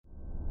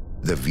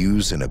The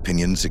views and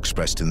opinions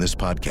expressed in this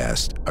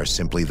podcast are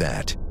simply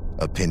that,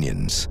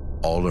 opinions.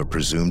 All are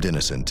presumed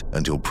innocent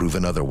until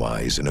proven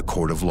otherwise in a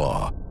court of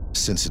law.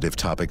 Sensitive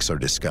topics are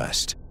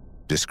discussed.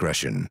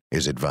 Discretion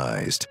is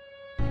advised.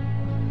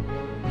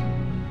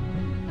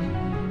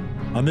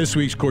 On this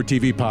week's Court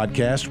TV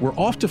podcast, we're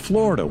off to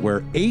Florida,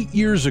 where 8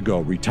 years ago,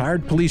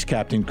 retired police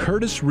captain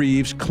Curtis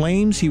Reeves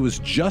claims he was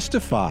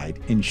justified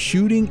in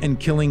shooting and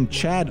killing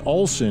Chad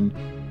Olson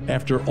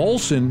after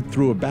Olson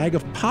threw a bag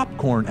of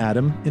popcorn at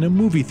him in a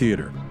movie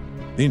theater.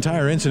 The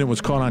entire incident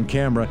was caught on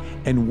camera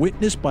and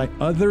witnessed by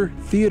other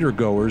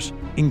theater-goers,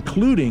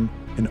 including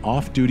an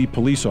off-duty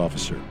police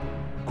officer.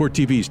 Court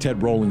TV's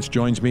Ted Rowlands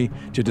joins me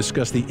to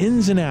discuss the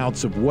ins and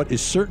outs of what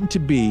is certain to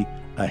be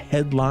a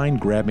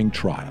headline-grabbing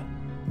trial.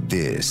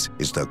 This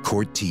is the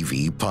Court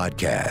TV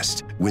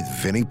podcast with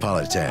Vinnie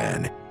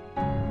Politan.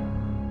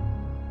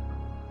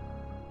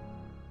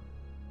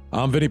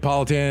 I'm Vinnie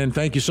Politan.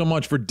 Thank you so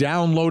much for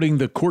downloading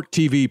the Court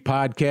TV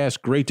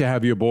podcast. Great to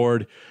have you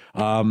aboard.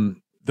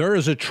 There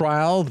is a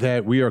trial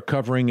that we are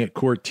covering at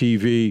Court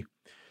TV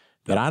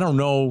that I don't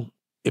know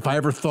if I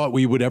ever thought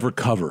we would ever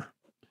cover.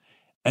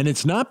 And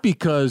it's not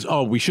because,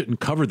 we shouldn't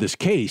cover this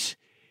case.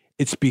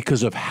 It's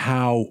because of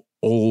how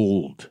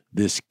old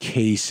this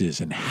case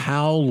is and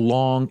how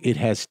long it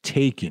has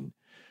taken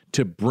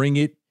to bring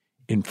it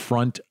in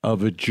front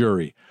of a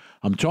jury.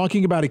 I'm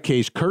talking about a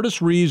case.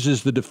 Curtis Reeves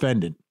is the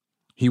defendant.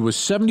 He was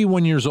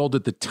 71 years old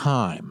at the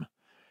time,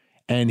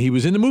 and he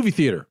was in the movie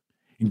theater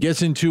and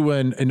gets into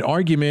an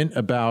argument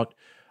about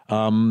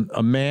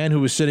a man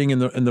who was sitting in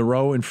the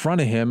row in front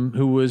of him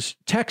who was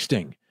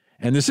texting.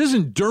 And this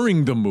isn't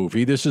during the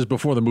movie. This is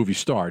before the movie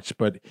starts,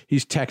 but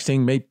he's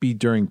texting, maybe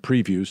during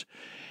previews.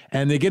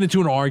 And they get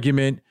into an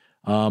argument.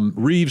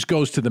 Reeves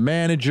goes to the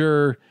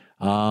manager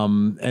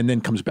and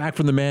then comes back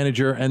from the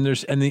manager, and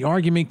the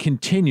argument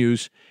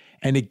continues,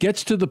 and it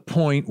gets to the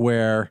point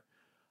where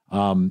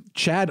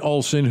Chad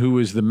Olson, who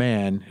is the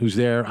man who's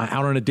there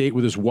out on a date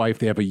with his wife.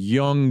 They have a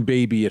young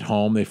baby at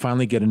home. They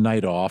finally get a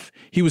night off.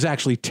 He was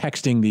actually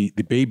texting the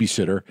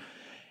babysitter,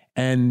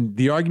 and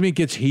the argument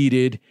gets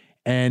heated,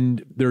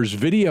 and there's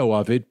video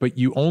of it, but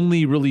you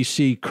only really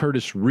see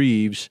Curtis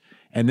Reeves.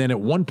 And then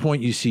at one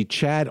point you see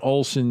Chad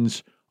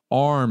Olson's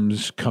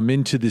arms come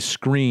into the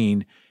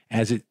screen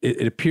as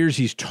it appears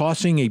he's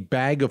tossing a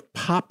bag of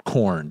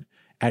popcorn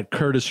at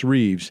Curtis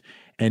Reeves.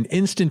 And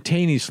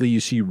instantaneously, you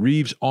see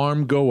Reeves'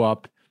 arm go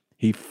up.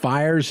 He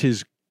fires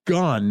his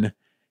gun,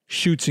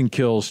 shoots and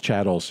kills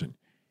Chad Olson.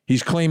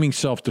 He's claiming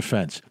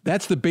self-defense.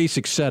 That's the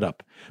basic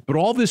setup. But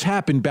all this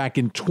happened back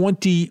in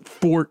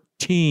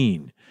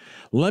 2014.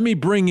 Let me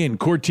bring in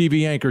Court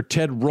TV anchor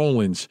Ted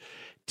Rowlands.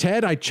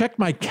 Ted, I checked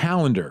my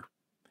calendar.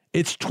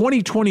 It's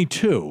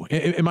 2022.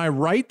 Am I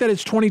right that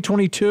it's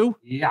 2022?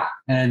 Yeah,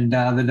 and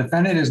the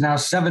defendant is now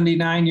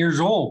 79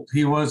 years old.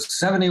 He was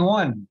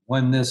 71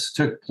 when this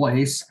took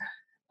place.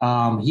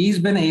 He's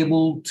been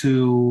able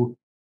to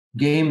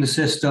game the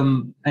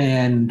system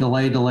and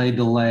delay.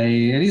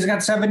 And he's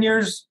got 7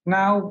 years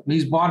now.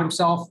 He's bought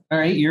himself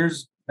 8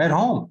 years at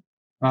home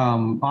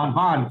on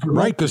bond.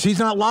 Right, because he's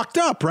not locked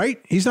up,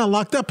 right? He's not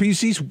locked up.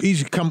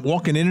 He's come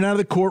walking in and out of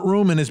the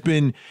courtroom and has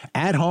been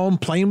at home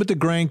playing with the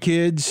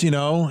grandkids,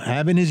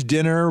 having his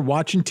dinner,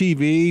 watching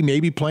TV,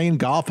 maybe playing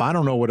golf. I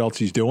don't know what else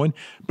he's doing,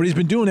 but he's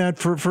been doing that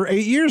for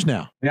 8 years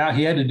now. Yeah,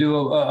 he had to do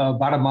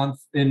about a month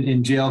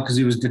in jail because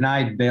he was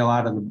denied bail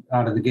out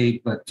of the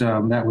gate, but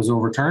that was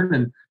overturned.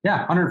 And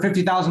yeah,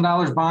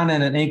 $150,000 bond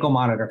and an ankle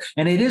monitor.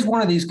 And it is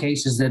one of these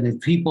cases that if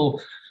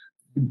people,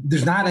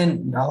 there's not a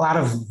lot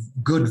of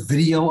good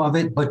video of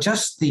it, but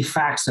just the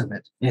facts of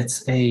it.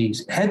 It's a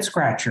head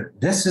scratcher.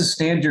 This is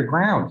stand your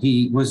ground.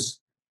 He was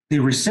the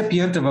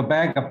recipient of a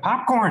bag of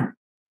popcorn,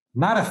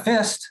 not a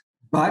fist,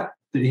 but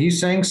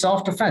he's saying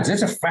self-defense.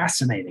 It's a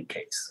fascinating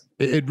case.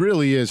 It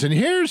really is. And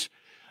here's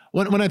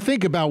when I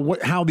think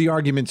about how the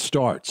argument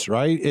starts,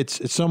 right?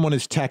 It's someone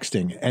is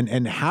texting,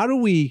 and how do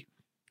we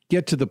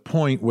get to the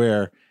point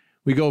where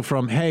we go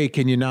from, hey,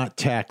 can you not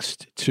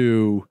text,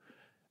 to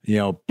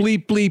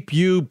bleep,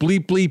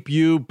 bleep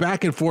you,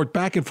 back and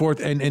forth,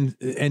 and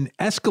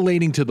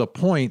escalating to the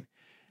point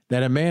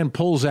that a man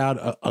pulls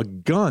out a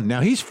gun.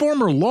 Now, he's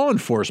former law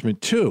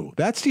enforcement, too.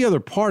 That's the other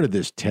part of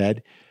this,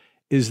 Ted,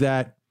 is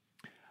that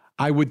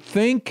I would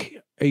think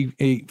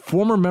a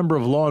former member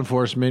of law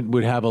enforcement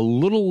would have a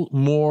little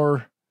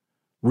more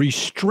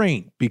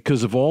restraint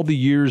because of all the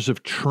years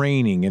of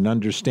training and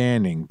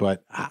understanding.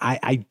 But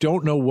I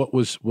don't know what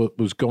was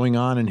going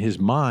on in his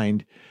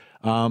mind.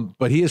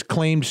 But he has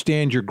claimed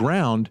stand your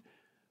ground,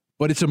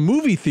 but it's a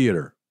movie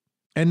theater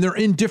and they're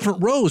in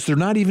different rows. They're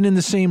not even in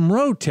the same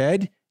row,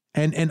 Ted.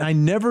 And I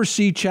never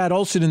see Chad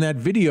Olson in that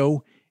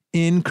video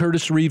in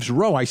Curtis Reeves'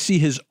 row. I see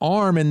his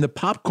arm and the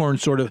popcorn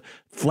sort of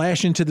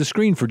flash into the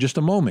screen for just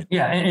a moment.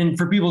 Yeah, and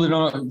for people that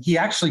don't know, he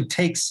actually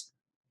takes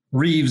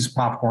Reeves'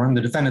 popcorn,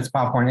 the defendant's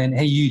popcorn, and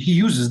he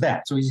uses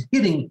that. So he's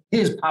hitting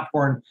his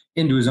popcorn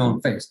into his own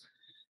face.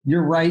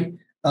 You're right.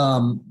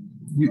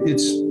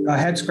 It's a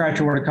head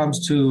scratcher when it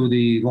comes to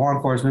the law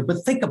enforcement, but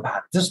think about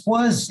it. This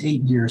was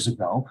 8 years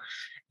ago.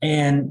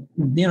 And,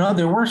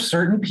 there were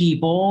certain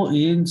people,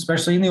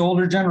 especially in the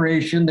older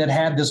generation, that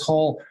had this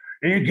whole,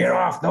 you get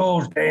off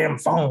those damn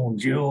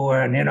phones,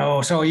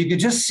 so you could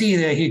just see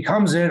that he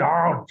comes in,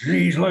 oh,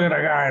 geez, look at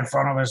the guy in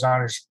front of us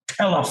on his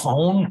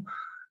telephone.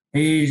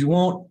 He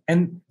won't,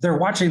 and they're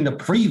watching the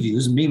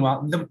previews.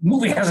 Meanwhile, the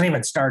movie hasn't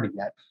even started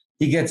yet.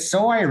 He gets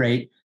so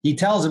irate, he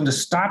tells him to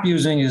stop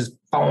using his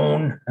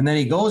phone, and then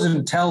he goes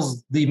and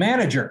tells the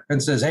manager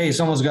and says, hey,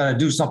 someone's got to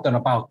do something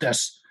about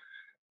this.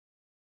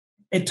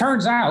 It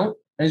turns out,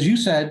 as you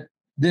said,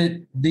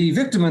 that the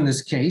victim in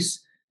this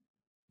case,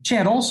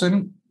 Chad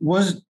Olson,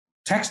 was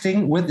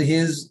texting with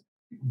his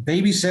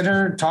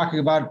babysitter, talking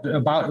about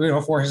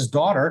for his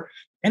daughter,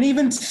 and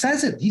even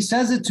says it. He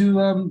says it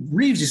to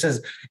Reeves. He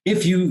says,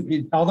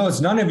 although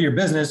it's none of your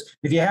business,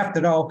 if you have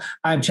to know,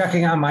 I'm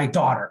checking on my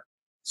daughter.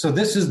 So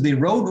this is the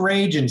road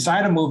rage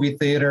inside a movie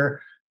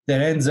theater that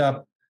ends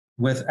up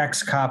with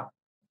ex-cop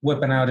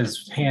whipping out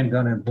his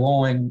handgun and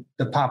blowing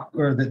the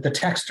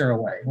texter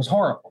away. It was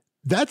horrible.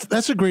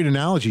 That's a great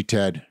analogy,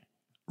 Ted.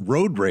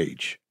 Road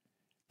rage.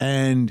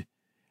 And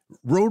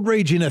road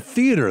rage in a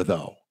theater,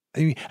 though. I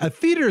mean, a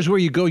theater is where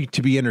you go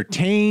to be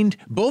entertained.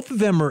 Both of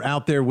them are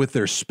out there with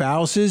their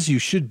spouses. You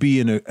should be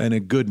in a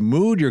good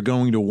mood. You're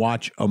going to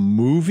watch a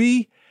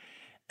movie,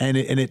 and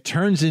it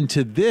turns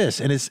into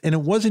this. And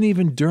it wasn't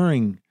even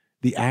during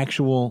the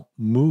actual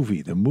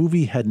movie. The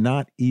movie had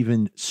not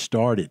even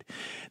started.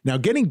 Now,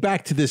 getting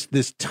back to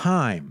this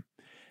time,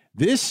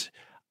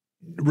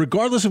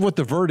 regardless of what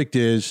the verdict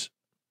is,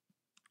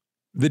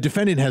 the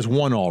defendant has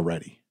won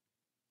already.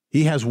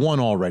 He has won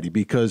already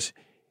because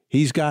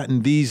he's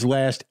gotten these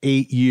last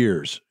 8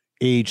 years,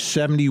 age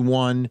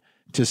 71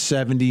 to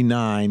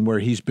 79, where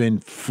he's been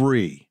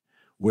free,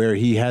 where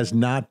he has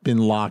not been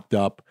locked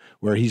up,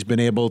 where he's been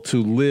able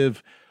to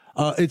live.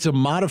 It's a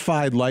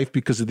modified life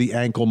because of the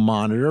ankle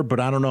monitor, but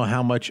I don't know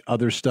how much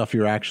other stuff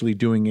you're actually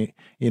doing,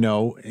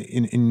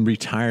 in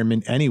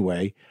retirement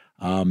anyway.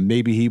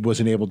 Maybe he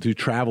wasn't able to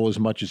travel as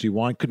much as he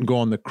wanted, couldn't go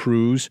on the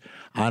cruise.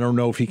 I don't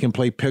know if he can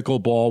play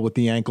pickleball with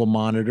the ankle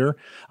monitor.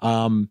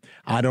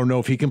 I don't know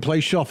if he can play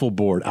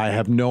shuffleboard. I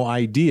have no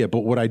idea.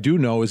 But what I do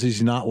know is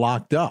he's not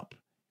locked up.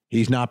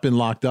 He's not been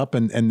locked up.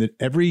 And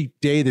every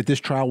day that this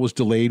trial was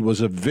delayed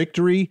was a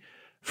victory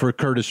for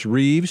Curtis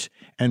Reeves.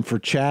 And for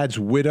Chad's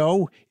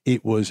widow,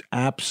 it was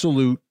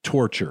absolute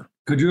torture.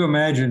 Could you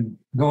imagine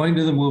going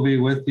to the movie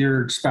with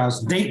your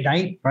spouse, date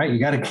night, right? You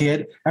got a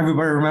kid.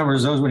 Everybody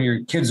remembers those when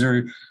your kids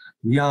are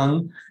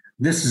young.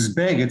 This is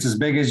big. It's as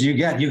big as you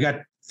get. You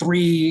got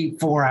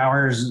 3-4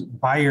 hours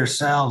by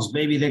yourselves.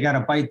 Maybe they got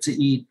a bite to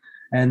eat.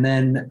 And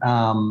then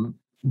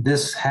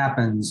this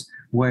happens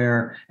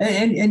where,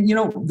 and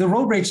the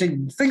road rage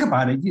thing, think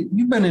about it.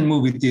 You've been in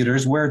movie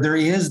theaters where there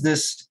is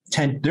this,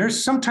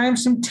 there's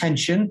sometimes some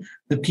tension.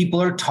 The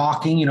people are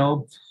talking,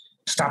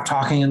 stop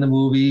talking in the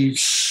movie.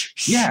 Shh.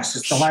 Yes,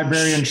 it's the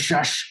librarian.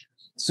 Shush.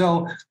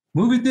 So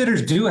movie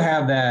theaters do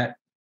have that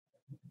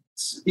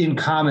in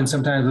common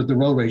sometimes with the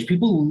road rage.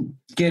 People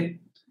get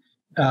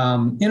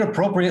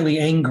inappropriately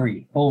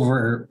angry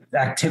over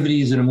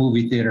activities in a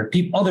movie theater,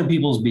 other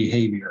people's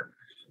behavior.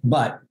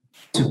 But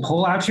to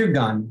pull out your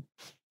gun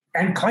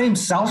and claim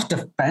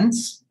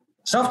self-defense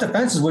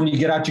is when you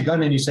get out your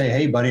gun and you say,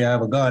 hey, buddy, I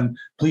have a gun.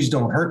 Please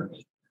don't hurt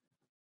me.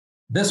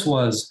 This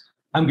was,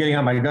 I'm getting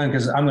out my gun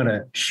because I'm going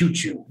to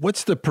shoot you.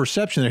 What's the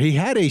perception there? He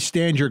had a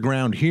stand your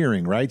ground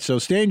hearing, right? So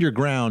stand your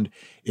ground,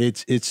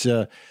 it's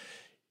a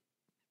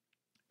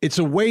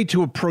way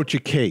to approach a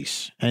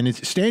case. And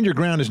stand your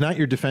ground is not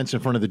your defense in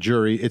front of the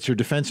jury. It's your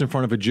defense in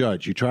front of a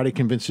judge. You try to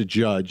convince a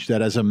judge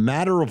that as a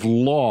matter of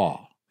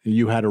law,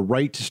 you had a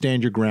right to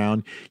stand your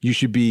ground. You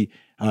should be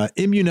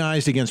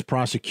immunized against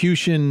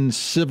prosecution,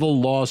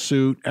 civil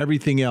lawsuit,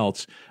 everything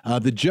else.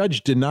 The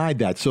judge denied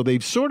that. So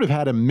they've sort of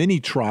had a mini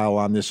trial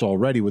on this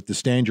already with the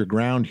stand your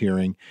ground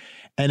hearing.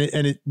 And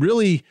it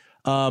really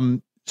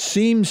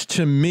seems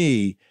to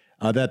me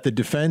that the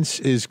defense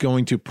is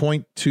going to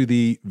point to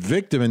the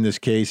victim in this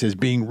case as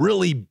being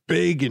really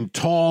big and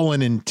tall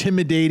and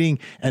intimidating.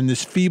 And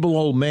this feeble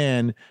old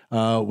man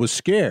was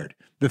scared.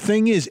 The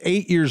thing is,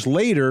 8 years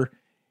later,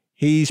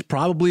 he's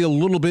probably a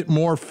little bit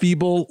more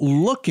feeble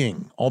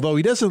looking, although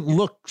he doesn't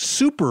look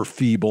super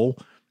feeble,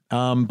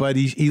 but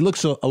he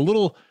looks a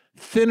little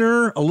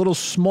thinner, a little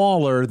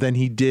smaller than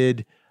he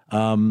did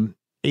 8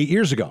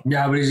 years ago.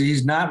 Yeah, but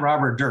he's not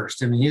Robert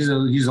Durst. I mean, he's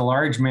a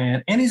large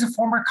man, and he's a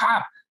former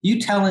cop. You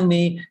telling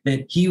me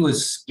that he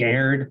was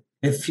scared?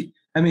 The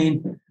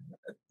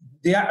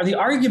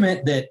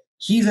argument that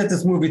he's at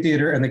this movie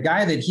theater and the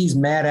guy that he's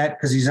mad at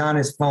because he's on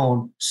his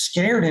phone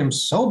scared him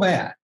so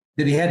bad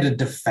that he had to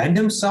defend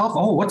himself.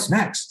 Oh, what's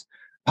next?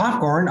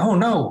 Popcorn? Oh,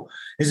 no.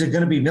 Is it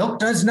going to be Milk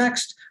Duds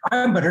next?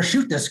 I better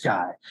shoot this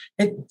guy.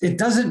 It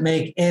doesn't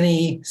make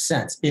any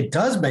sense. It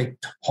does make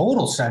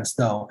total sense,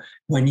 though,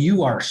 when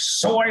you are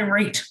so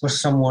irate with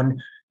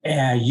someone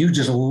and you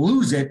just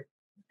lose it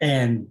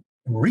and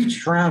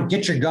reach around,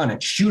 get your gun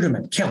and shoot him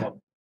and kill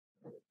him.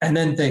 And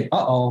then think,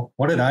 uh-oh,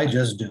 what did I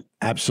just do?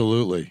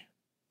 Absolutely.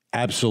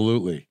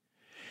 Absolutely.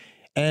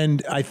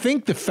 And I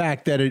think the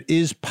fact that it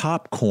is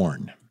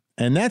popcorn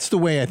And that's the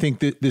way I think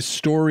that this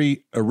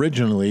story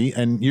originally,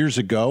 and years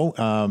ago,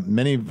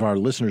 many of our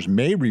listeners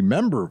may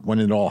remember when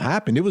it all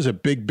happened. It was a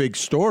big, big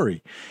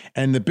story.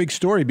 And the big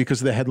story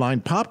because of the headline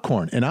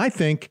Popcorn. And I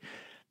think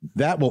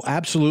that will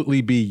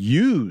absolutely be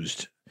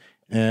used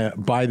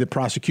by the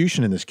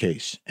prosecution in this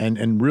case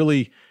and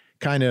really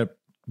kind of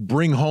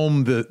bring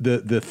home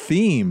the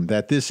theme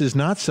that this is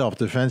not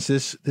self-defense.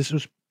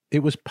 It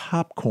was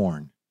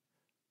popcorn.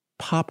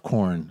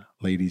 Popcorn,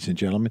 ladies and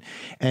gentlemen,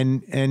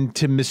 and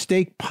to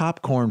mistake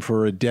popcorn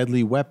for a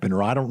deadly weapon,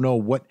 or I don't know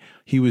what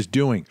he was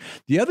doing.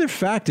 The other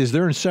fact is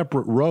they're in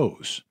separate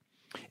rows.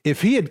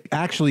 If he had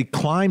actually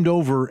climbed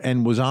over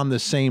and was on the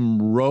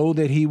same row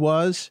that he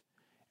was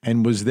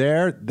and was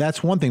there,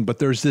 that's one thing, but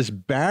there's this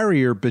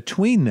barrier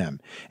between them.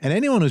 And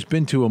anyone who's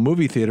been to a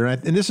movie theater,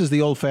 and this is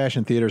the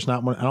old-fashioned theater, it's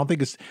not one, I don't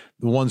think it's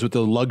the ones with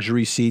the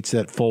luxury seats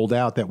that fold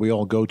out that we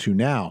all go to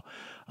now,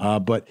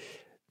 but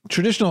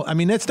traditional, I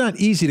mean, it's not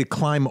easy to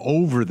climb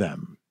over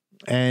them.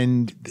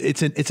 And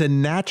it's a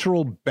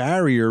natural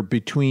barrier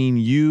between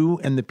you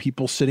and the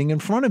people sitting in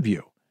front of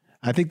you.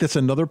 I think that's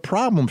another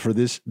problem for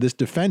this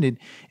defendant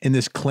in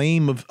this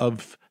claim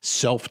of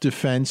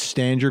self-defense,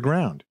 stand your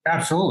ground.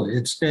 Absolutely.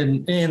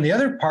 And the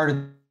other part of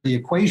the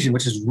equation,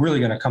 which is really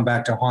going to come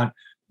back to haunt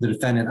the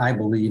defendant, I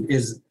believe,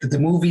 is that the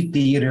movie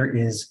theater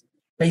is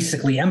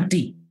basically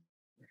empty.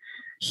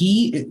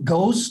 He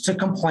goes to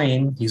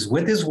complain. He's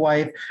with his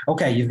wife.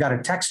 Okay, you've got a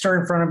texter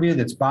in front of you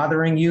that's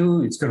bothering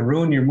you. It's going to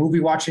ruin your movie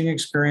watching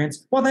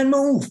experience. Well, then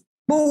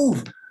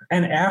move.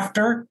 And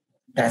after,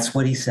 that's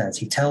what he says.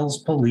 He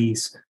tells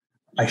police,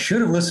 I should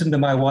have listened to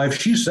my wife.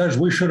 She says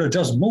we should have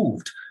just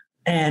moved.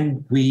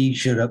 And we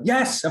should have.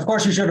 Yes, of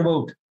course you should have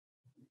moved.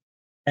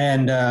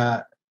 And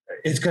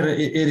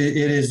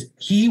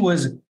he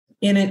was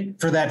in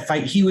it for that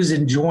fight. He was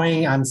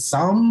enjoying on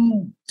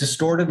some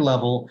distorted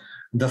level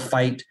the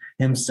fight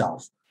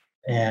himself.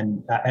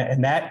 And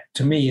that,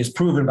 to me, is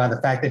proven by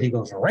the fact that he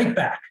goes right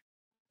back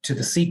to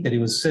the seat that he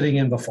was sitting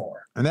in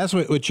before. And that's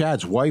what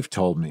Chad's wife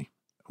told me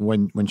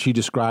when she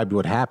described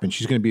what happened.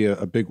 She's going to be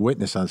a big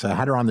witness on this. I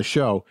had her on the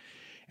show,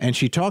 and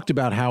she talked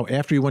about how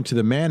after he went to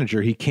the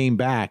manager, he came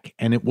back,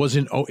 and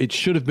it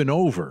should have been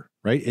over,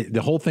 right?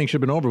 The whole thing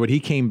should have been over, but he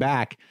came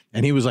back,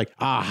 and he was like,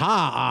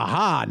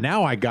 aha,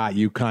 now I got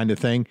you kind of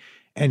thing.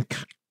 And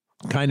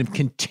kind of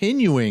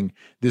continuing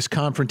this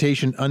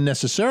confrontation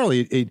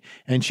unnecessarily.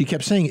 And she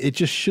kept saying, it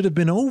just should have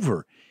been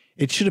over.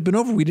 It should have been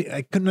over.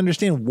 I couldn't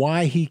understand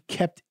why he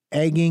kept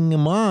egging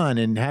him on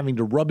and having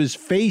to rub his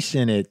face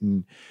in it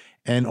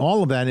and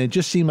all of that. And it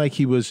just seemed like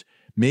he was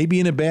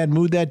maybe in a bad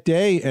mood that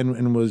day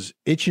and was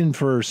itching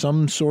for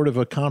some sort of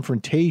a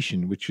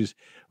confrontation, which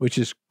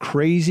is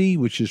crazy,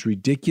 which is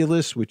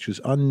ridiculous, which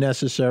is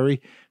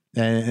unnecessary.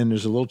 And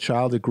there's a little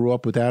child that grew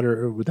up without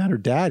her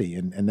daddy.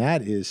 And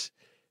that is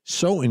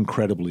so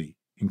incredibly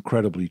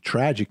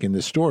tragic in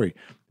this story.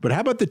 But how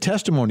about the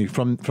testimony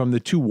from the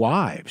two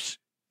wives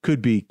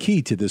could be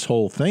key to this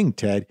whole thing,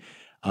 Ted,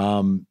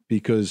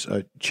 because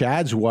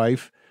Chad's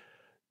wife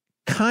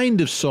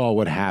kind of saw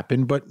what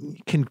happened, but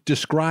can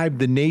describe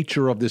the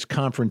nature of this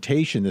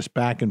confrontation, this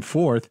back and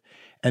forth.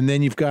 And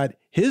then you've got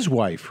his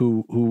wife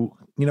who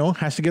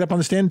has to get up on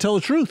the stand and tell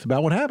the truth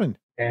about what happened.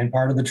 And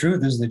part of the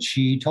truth is that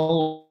she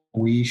told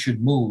we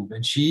should move,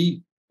 and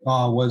she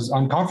was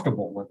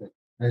uncomfortable with it.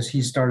 As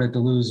he started to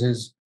lose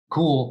his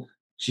cool,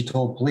 she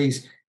told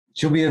police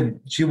she'll be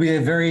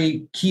a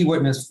very key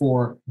witness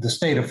for the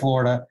state of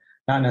Florida,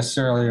 not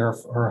necessarily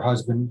her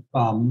husband.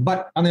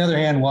 But on the other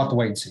hand, we'll have to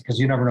wait and see, because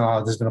you never know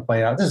how this is going to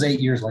play out. This is 8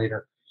 years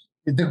later.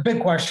 The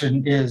big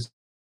question is,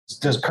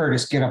 does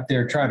Curtis get up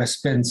there, try to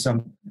spin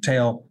some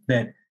tale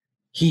that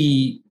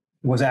he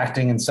was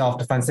acting in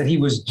self-defense, that he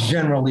was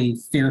generally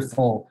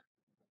fearful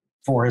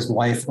for his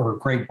wife or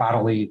great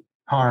bodily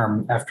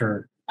harm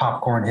after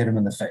popcorn hit him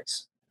in the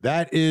face?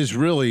 That is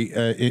really,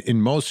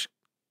 in most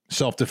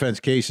self-defense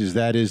cases,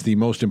 that is the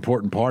most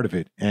important part of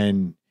it.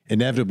 And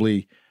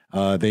inevitably,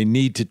 they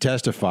need to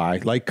testify,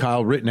 like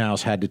Kyle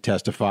Rittenhouse had to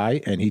testify,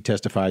 and he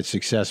testified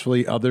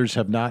successfully. Others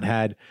have not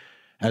had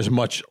as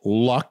much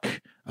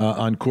luck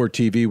on court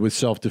TV with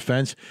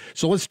self-defense.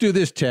 So let's do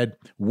this, Ted.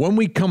 When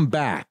we come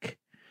back,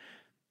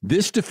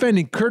 this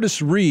defendant,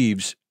 Curtis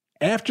Reeves,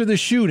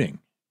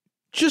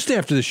 just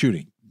after the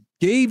shooting,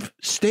 gave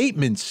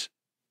statements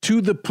to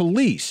the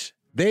police.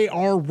 They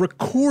are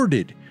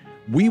recorded.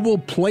 We will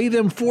play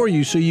them for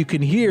you so you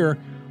can hear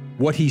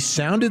what he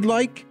sounded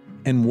like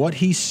and what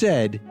he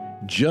said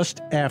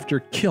just after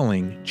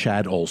killing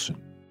Chad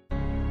Olson.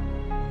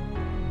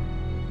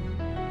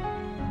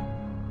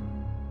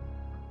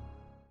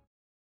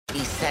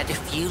 He said,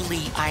 if you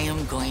leave, I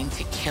am going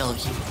to kill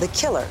you. The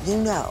killer, you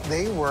know.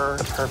 They were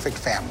the perfect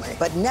family.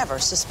 But never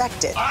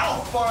suspected.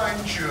 I'll find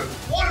you,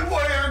 one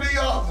way or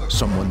the other.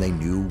 Someone They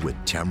Knew with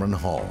Tamron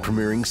Hall.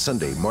 Premiering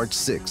Sunday, March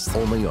 6th,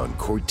 only on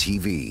Court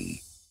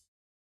TV.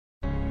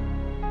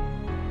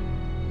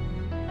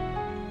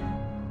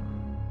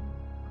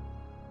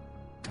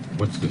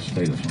 What's the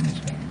status on this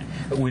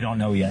guy? We don't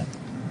know yet.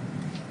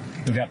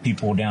 We've got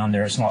people down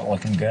there. It's not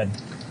looking good.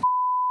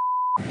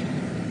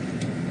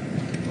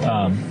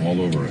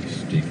 all over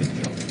us,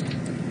 Deacon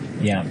Johnson.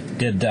 Yeah.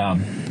 Did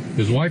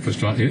his wife was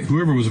trying?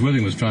 Whoever was with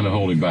him was trying to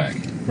hold him back.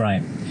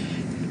 Right.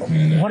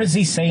 And, what is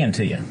he saying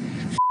to you?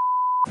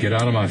 Get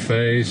out of my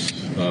face.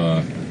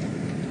 I'm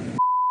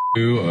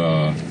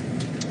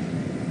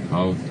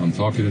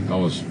talking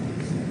to.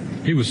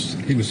 He was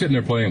sitting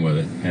there playing with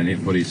it,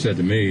 and what he said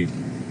to me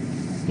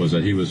was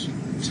that he was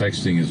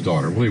texting his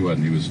daughter. Well, he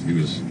wasn't. He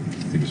was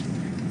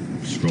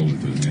scrolling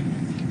through the menu.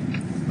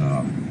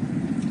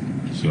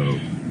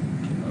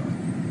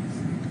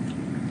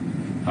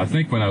 I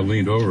think when I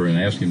leaned over and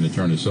asked him to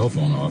turn his cell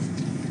phone off,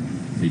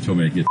 he told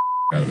me to get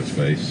out of his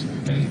face,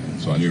 and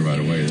so I knew right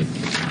away that.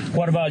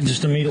 What about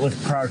just immediately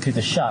prior to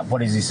the shot?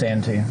 What is he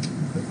saying to you?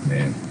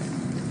 Man,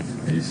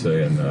 he's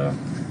saying,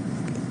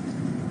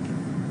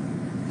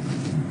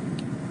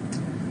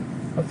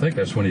 I think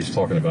that's when he's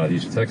talking about,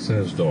 he's texting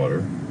his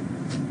daughter.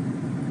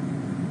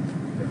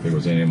 If it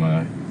was any of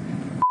my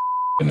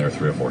in there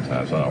 3 or 4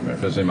 times, I don't remember.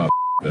 If it's in my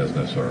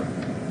business, or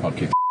I'll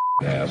kick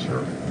ass,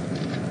 or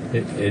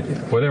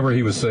whatever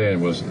he was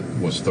saying was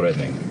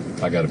threatening.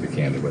 I got to be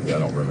candid with you. I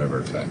don't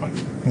remember exactly.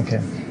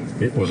 Okay.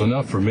 It was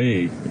enough for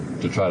me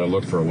to try to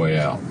look for a way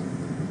out.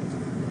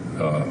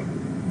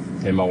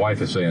 And my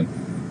wife is saying,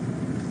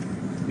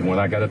 and when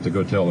I got up to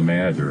go tell the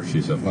manager,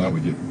 she said, "Why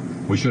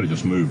don't we should have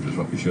just moved, is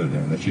what we should have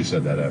done." And she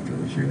said that after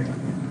the shooting.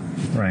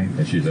 Right.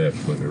 And she's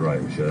absolutely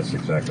right. That's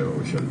exactly what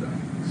we should have done.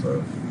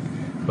 So,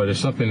 but it's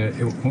something that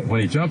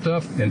when he jumped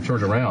up and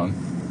turned around,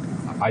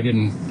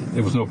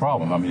 it was no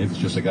problem. I mean, it was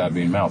just a guy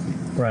being mouthy.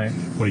 Right.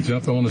 When he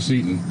jumped on the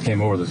seat and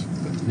came over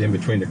in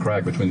between the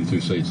crack between the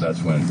 2 seats,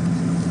 that's when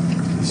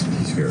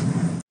he scared me.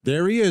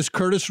 There he is,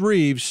 Curtis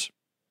Reeves,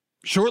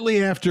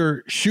 shortly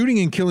after shooting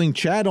and killing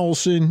Chad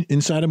Olson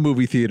inside a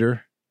movie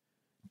theater,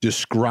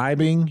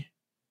 describing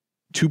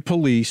to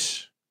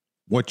police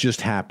what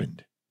just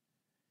happened.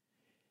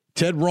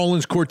 Ted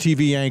Rowlands, Court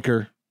TV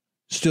anchor,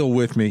 still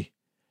with me.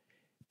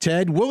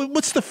 Ted,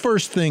 what's the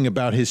first thing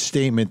about his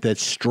statement that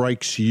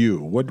strikes you?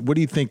 What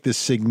do you think the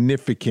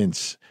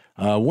significance,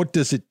 what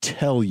does it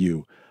tell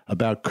you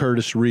about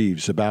Curtis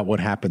Reeves, about what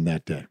happened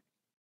that day?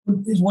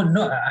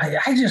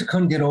 I just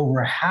couldn't get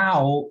over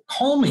how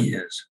calm he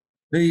is.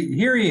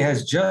 Here he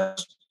has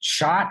just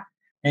shot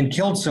and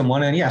killed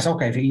someone, and yes,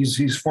 okay,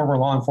 he's former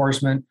law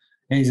enforcement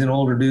and he's an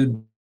older dude,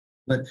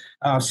 but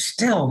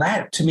still,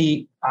 that to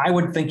me, I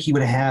would think he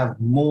would have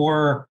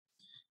more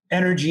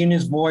energy in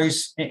his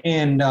voice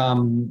and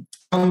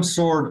some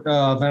sort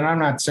of, and I'm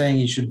not saying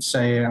he should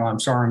say, "Oh, I'm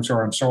sorry,"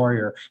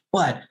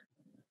 but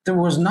there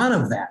was none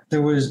of that.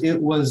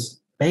 It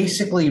was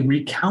basically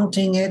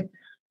recounting it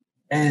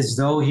as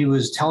though he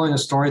was telling a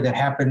story that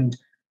happened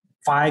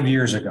 5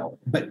 years ago.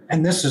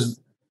 And this is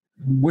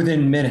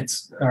within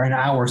minutes or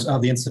hours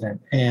of the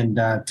incident. And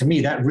to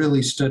me, that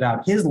really stood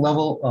out. His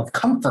level of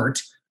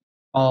comfort,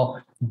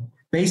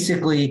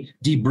 basically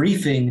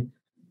debriefing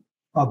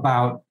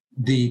about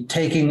the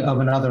taking of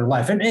another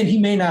life. And he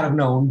may not have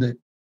known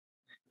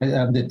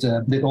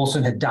that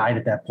Olson had died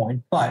at that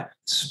point, but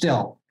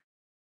still,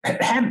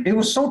 it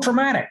was so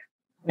traumatic.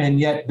 And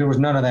yet there was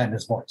none of that in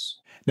his voice.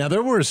 Now,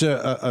 there was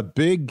a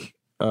big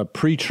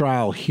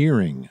pretrial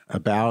hearing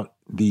about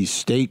these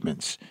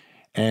statements,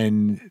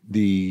 and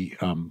the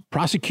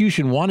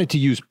prosecution wanted to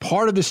use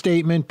part of the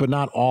statement, but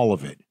not all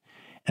of it.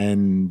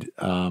 And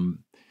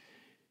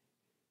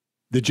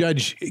the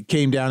judge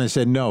came down and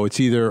said, no,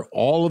 it's either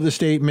all of the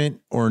statement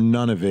or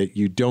none of it.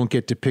 You don't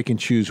get to pick and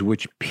choose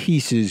which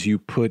pieces you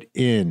put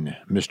in,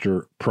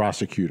 Mr.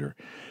 Prosecutor.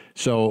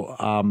 So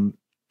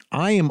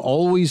I am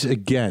always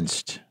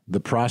against the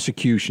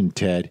prosecution,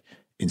 Ted,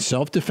 in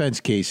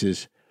self-defense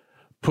cases,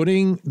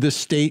 putting the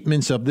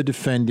statements of the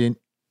defendant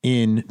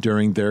in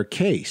during their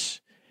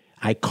case.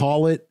 I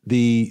call it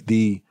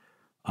the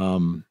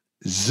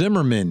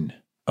Zimmerman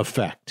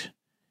effect.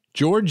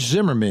 George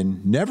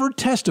Zimmerman never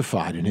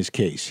testified in his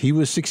case. He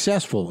was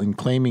successful in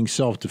claiming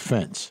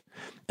self-defense.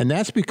 And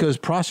that's because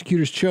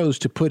prosecutors chose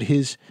to put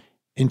his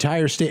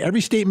entire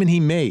every statement he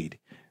made,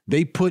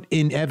 they put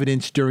in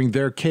evidence during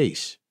their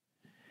case.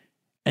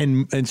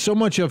 And so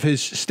much of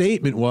his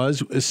statement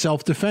was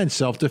self-defense.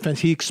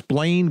 He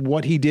explained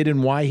what he did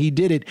and why he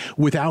did it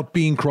without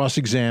being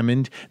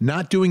cross-examined,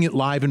 not doing it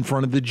live in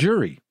front of the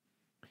jury.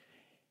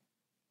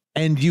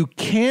 And you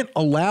can't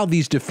allow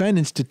these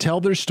defendants to tell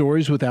their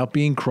stories without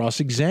being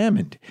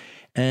cross-examined.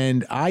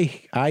 And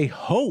I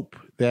hope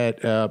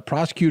that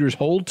prosecutors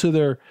hold to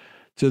their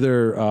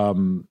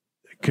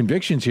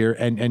convictions here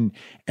and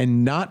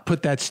not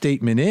put that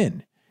statement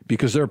in,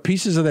 because there are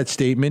pieces of that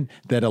statement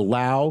that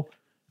allow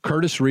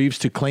Curtis Reeves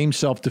to claim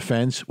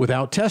self-defense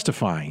without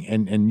testifying.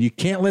 And you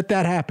can't let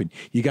that happen.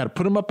 You got to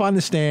put him up on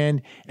the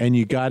stand, and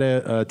you got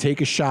to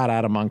take a shot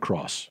at him on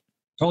cross.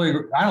 Totally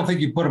agree. I don't think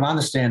you put him on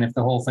the stand if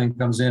the whole thing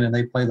comes in and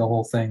they play the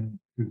whole thing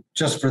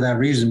just for that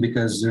reason,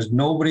 because there's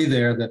nobody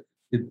there. That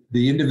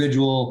the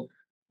individual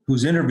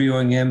who's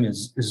interviewing him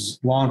is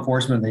law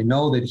enforcement. They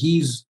know that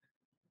he's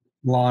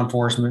law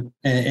enforcement,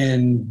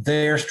 and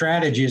their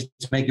strategy is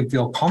to make him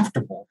feel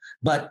comfortable.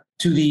 But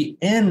to the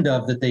end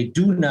of that, they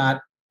do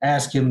not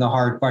ask him the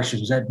hard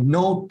questions. At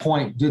no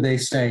point do they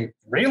say,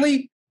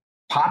 really?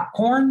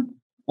 Popcorn?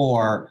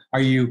 Or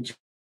are you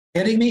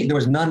kidding me? There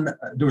was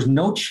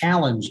no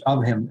challenge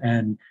of him.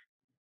 And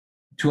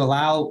to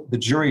allow the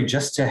jury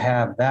just to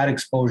have that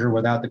exposure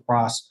without the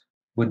cross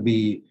would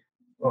be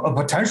a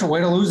potential way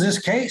to lose this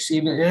case,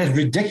 even as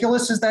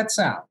ridiculous as that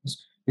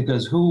sounds.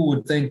 Because who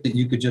would think that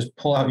you could just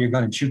pull out your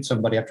gun and shoot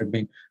somebody after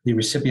being the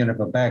recipient of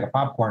a bag of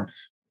popcorn?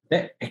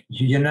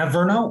 You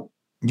never know.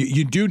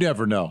 You do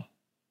never know.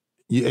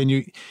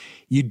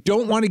 You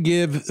don't want to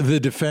give the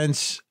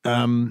defense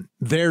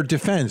their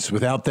defense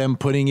without them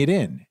putting it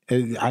in.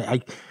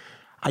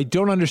 I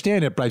don't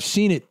understand it, but I've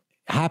seen it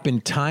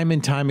happen time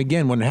and time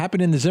again. When it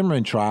happened in the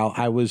Zimmerman trial,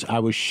 I was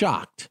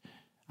shocked.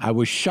 I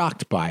was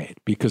shocked by it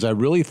because I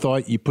really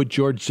thought you put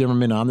George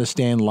Zimmerman on the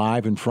stand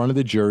live in front of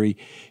the jury,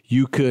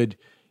 you could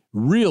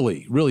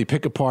really, really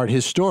pick apart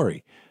his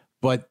story.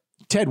 But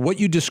Ted, what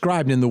you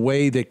described in the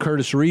way that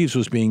Curtis Reeves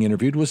was being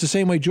interviewed was the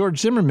same way George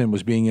Zimmerman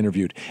was being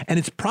interviewed. And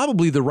it's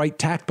probably the right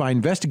tack by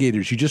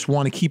investigators. You just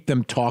want to keep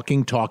them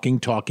talking.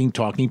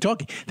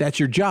 That's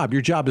your job.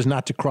 Your job is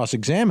not to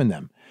cross-examine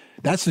them.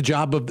 That's the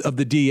job of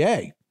the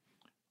DA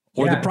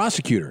or the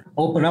prosecutor.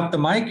 Open up the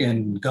mic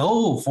and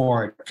go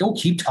for it. Go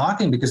keep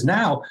talking, because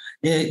now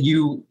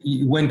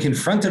when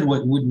confronted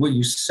with what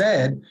you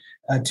said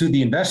to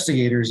the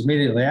investigators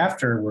immediately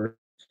afterward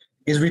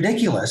is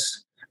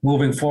ridiculous.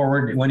 Moving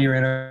forward, when you're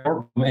in a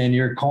courtroom and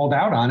you're called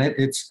out on it,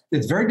 it's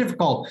very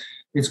difficult.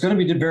 It's going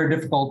to be very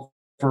difficult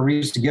for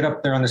Reeves to get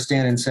up there on the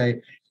stand and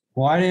say,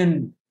 "Well, I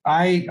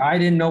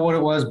didn't know what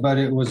it was, but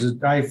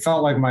I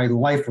felt like my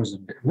life was in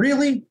danger."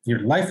 Really?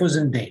 Your life was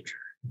in danger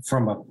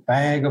from a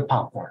bag of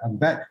popcorn.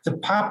 The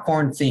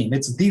popcorn theme.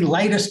 It's the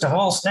lightest of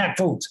all snack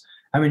foods.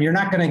 I mean, you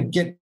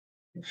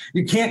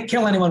can't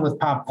kill anyone with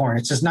popcorn.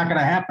 It's just not going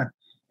to happen.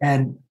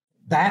 And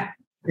that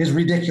is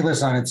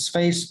ridiculous on its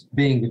face,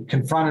 being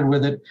confronted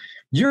with it.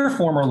 You're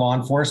former law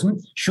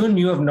enforcement. Shouldn't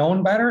you have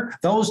known better?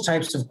 Those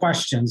types of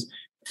questions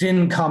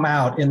didn't come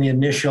out in the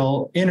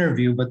initial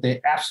interview, but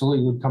they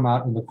absolutely would come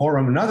out in the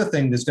courtroom. Another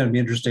thing that's going to be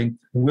interesting,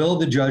 will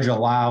the judge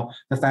allow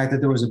the fact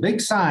that there was a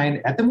big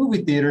sign at the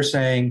movie theater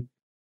saying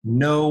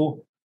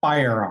no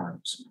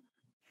firearms?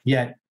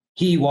 Yet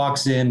he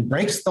walks in,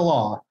 breaks the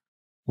law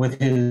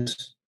with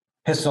his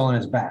pistol in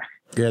his back.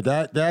 Yeah,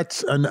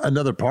 that's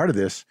another part of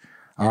this.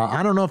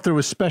 I don't know if there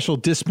was special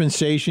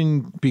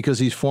dispensation because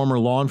he's former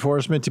law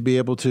enforcement to be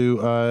able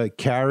to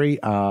carry.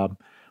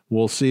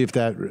 We'll see if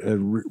that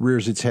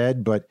rears its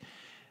head. But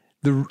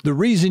the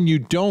reason you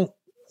don't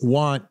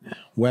want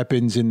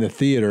weapons in the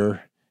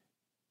theater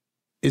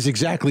is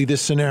exactly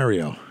this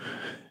scenario.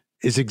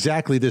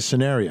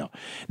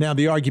 Now,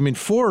 the argument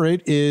for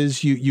it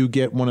is you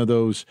get one of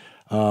those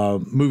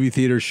movie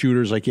theater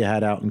shooters like you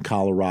had out in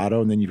Colorado,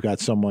 and then you've got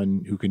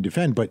someone who can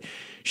defend. But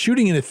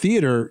shooting in a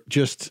theater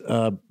just,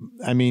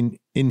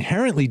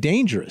 inherently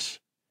dangerous,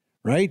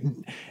 right?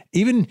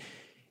 Even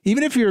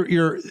if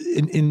you're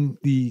in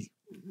the,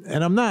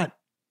 and I'm not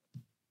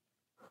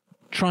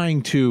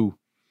trying to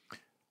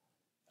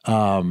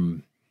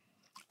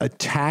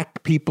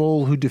attack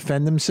people who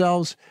defend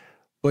themselves,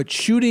 but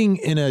shooting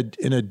in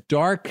a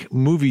dark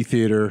movie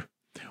theater.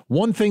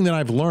 One thing that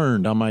I've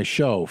learned on my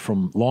show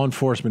from law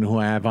enforcement who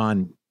I have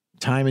on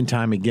time and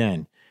time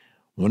again,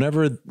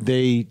 whenever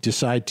they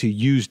decide to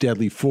use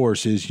deadly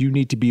force, is you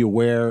need to be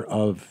aware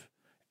of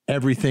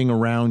everything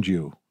around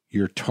you,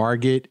 your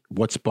target,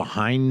 what's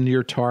behind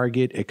your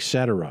target,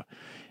 etc.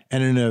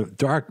 And in a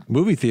dark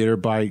movie theater,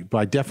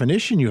 by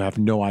definition, you have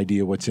no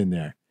idea what's in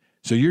there.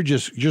 So you're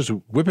just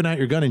whipping out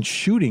your gun and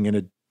shooting in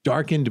a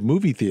darkened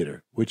movie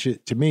theater, which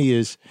to me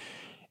is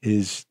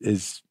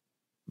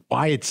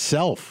by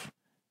itself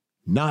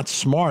not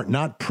smart,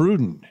 not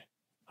prudent,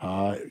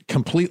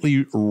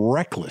 completely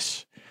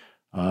reckless,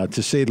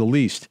 to say the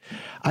least.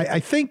 I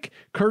think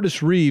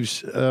Curtis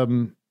Reeves,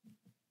 8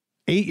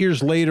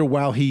 years later,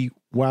 while he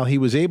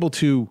was able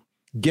to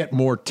get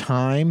more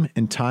time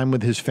and time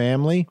with his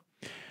family,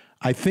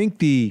 I think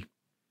the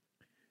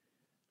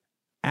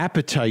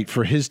appetite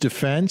for his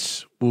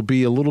defense will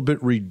be a little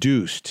bit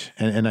reduced.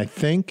 And I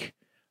think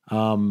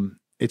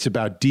it's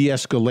about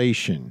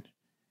de-escalation.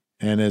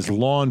 And as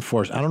law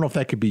enforcement, I don't know if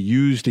that could be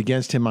used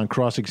against him on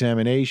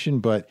cross-examination,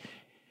 but,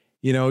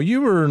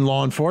 you were in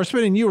law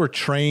enforcement and you were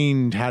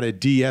trained how to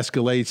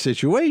de-escalate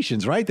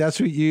situations, right? That's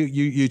what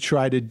you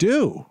try to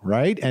do,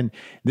 right? And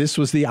this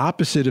was the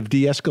opposite of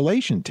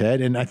de-escalation,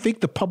 Ted. And I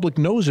think the public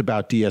knows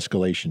about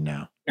de-escalation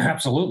now.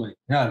 Absolutely.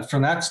 Yeah.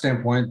 From that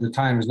standpoint, the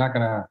time is not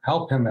going to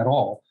help him at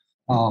all.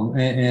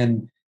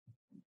 And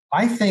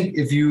I think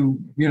if you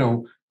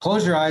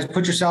close your eyes,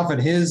 put yourself in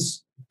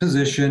his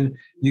position,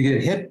 you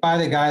get hit by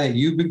the guy that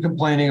you've been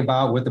complaining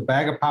about with a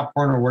bag of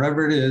popcorn or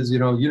whatever it is,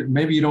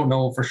 maybe you don't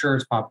know for sure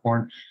it's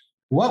popcorn.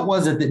 What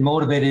was it that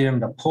motivated him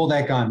to pull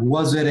that gun?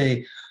 Was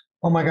it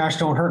oh my gosh,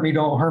 don't hurt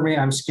me,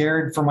 I'm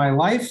scared for my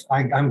life,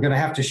 I'm going to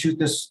have to shoot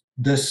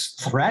this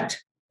threat?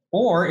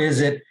 Or is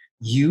it,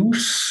 you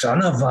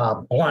son of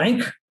a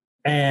blank,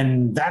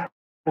 and that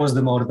was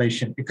the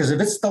motivation? Because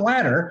if it's the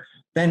latter,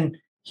 then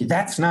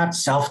that's not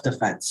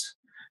self-defense.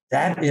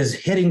 that is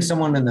hitting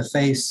someone in the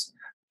face.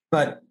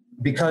 But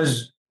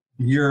because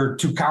you're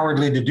too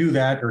cowardly to do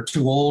that or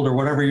too old or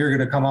whatever you're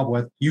going to come up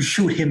with, you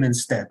shoot him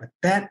instead. But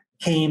that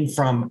came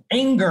from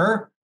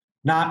anger,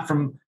 not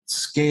from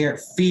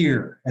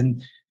fear.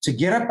 And to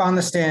get up on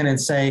the stand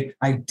and say,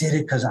 I did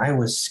it because I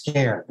was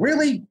scared.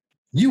 Really?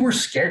 You were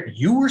scared?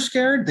 You were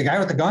scared? The guy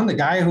with the gun, the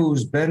guy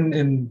who's been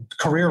in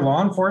career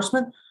law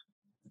enforcement?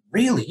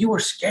 Really? You were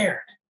scared?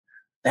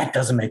 That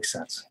doesn't make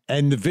sense.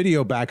 And the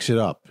video backs it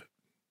up.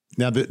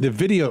 Now, the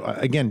video,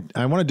 again,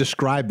 I want to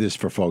describe this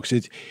for folks.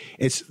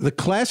 It's the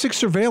classic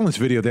surveillance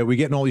video that we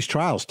get in all these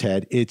trials,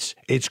 Ted. It's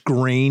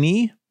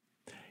grainy.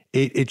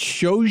 It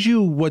shows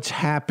you what's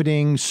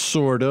happening,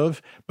 sort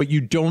of, but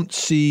you don't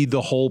see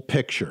the whole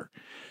picture.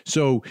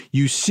 So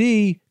you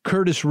see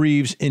Curtis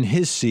Reeves in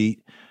his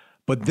seat,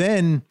 but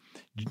then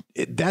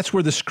that's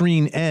where the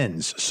screen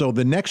ends. So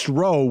the next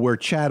row where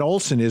Chad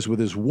Olson is with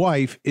his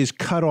wife is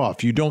cut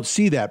off. You don't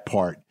see that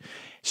part.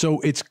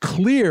 So it's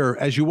clear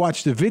as you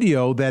watch the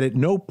video that at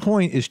no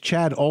point is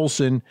Chad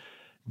Olson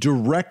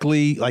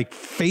directly, like,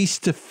 face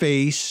to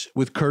face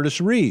with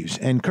Curtis Reeves.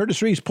 And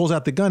Curtis Reeves pulls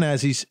out the gun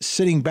as he's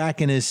sitting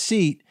back in his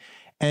seat,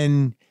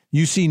 and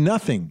you see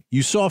nothing.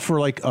 You saw for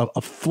like a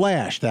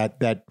flash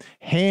that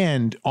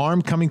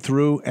arm coming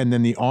through, and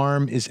then the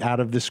arm is out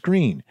of the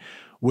screen,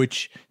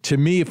 which to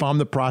me, if I'm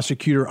the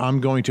prosecutor, I'm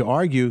going to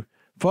argue,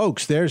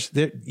 folks, there's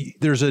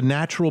a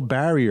natural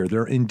barrier.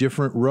 They're in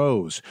different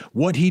rows.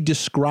 What he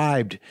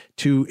described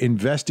to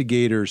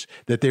investigators,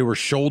 that they were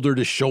shoulder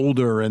to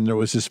shoulder and there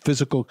was this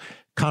physical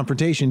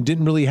confrontation,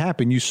 didn't really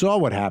happen. You saw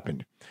what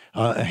happened.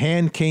 A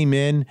hand came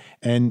in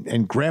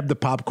and grabbed the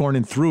popcorn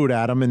and threw it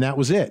at him, and that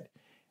was it.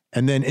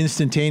 And then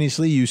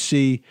instantaneously, you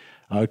see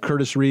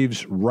Curtis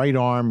Reeves' right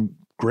arm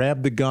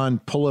grab the gun,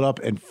 pull it up,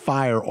 and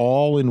fire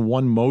all in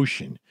one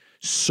motion.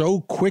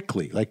 So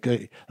quickly, like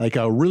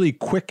a really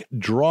quick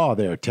draw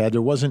there, Ted.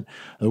 There wasn't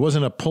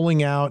a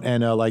pulling out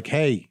and a like,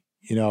 hey,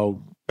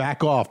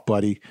 back off,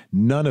 buddy.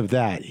 None of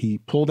that. He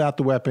pulled out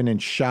the weapon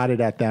and shot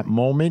it at that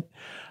moment.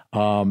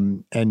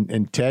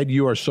 And Ted,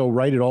 you are so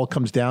right. It all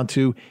comes down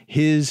to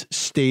his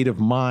state of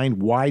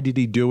mind. Why did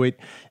he do it?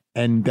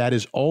 And that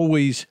is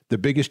always the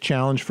biggest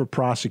challenge for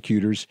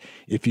prosecutors.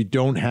 If you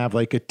don't have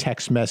like a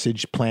text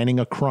message planning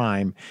a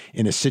crime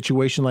in a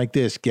situation like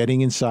this,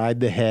 getting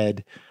inside the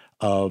head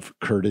of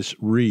Curtis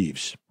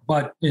Reeves.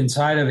 But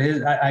inside of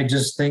his, I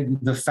just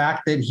think the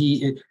fact that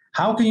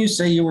how can you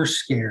say you were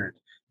scared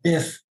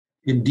if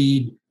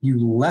indeed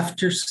you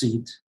left your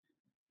seat,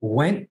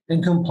 went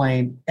and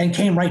complained, and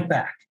came right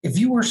back? If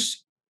you were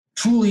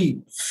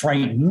truly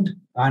frightened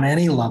on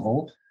any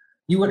level,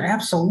 you would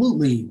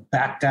absolutely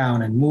back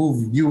down and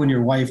move you and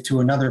your wife to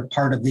another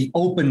part of the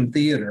open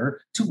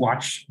theater to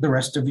watch the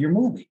rest of your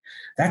movie.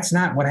 That's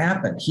not what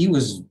happened. He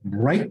was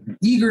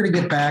eager to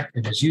get back.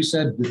 And as you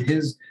said,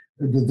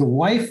 the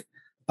wife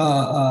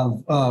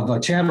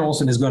of Chad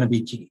Olson is going to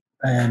be key.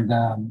 And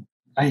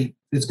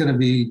it's going to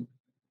be,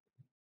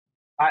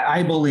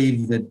 I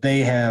believe that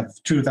they have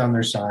truth on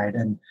their side,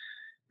 and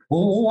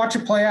we'll watch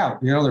it play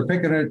out. They're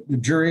picking a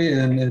jury,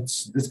 and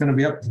it's going to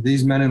be up to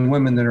these men and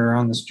women that are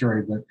on this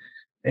jury. But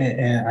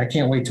and I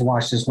can't wait to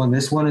watch this one.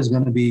 This one is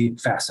going to be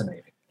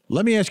fascinating.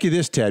 Let me ask you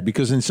this, Ted,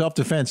 because in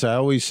self-defense, I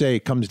always say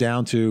it comes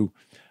down to,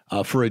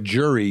 for a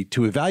jury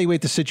to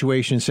evaluate the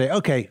situation and say,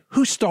 okay,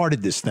 who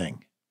started this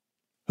thing?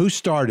 Who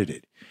started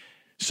it?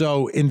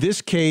 So in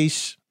this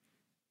case,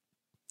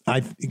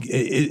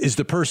 is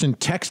the person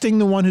texting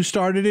the one who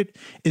started it?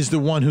 Is the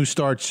one who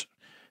starts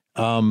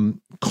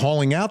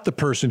calling out the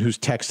person who's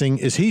texting,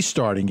 is he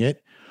starting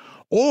it?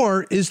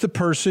 Or is the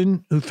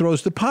person who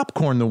throws the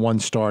popcorn the one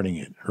starting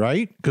it,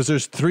 right? Because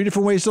there's three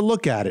different ways to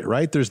look at it,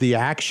 right? There's the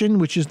action,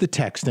 which is the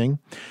texting.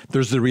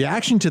 There's the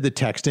reaction to the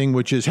texting,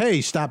 which is,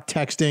 hey, stop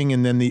texting,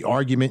 and then the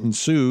argument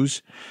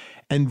ensues.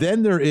 And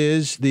then there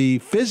is the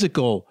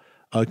physical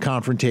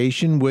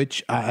confrontation,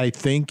 which I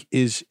think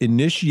is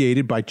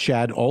initiated by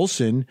Chad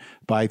Olson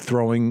by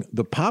throwing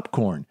the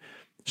popcorn.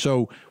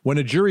 So when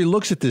a jury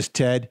looks at this,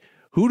 Ted,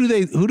 who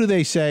do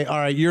they say, all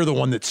right, you're the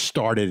one that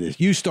started it.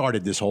 You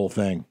started this whole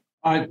thing.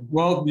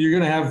 Well, you're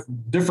going to have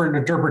different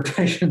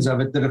interpretations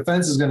of it. The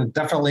defense is going to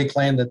definitely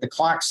claim that the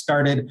clock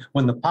started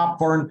when the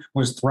popcorn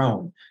was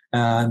thrown.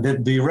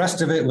 The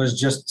rest of it was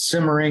just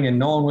simmering and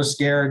no one was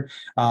scared.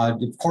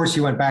 Of course, he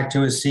went back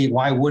to his seat.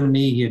 Why wouldn't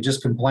he? He had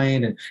just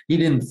complained and he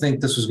didn't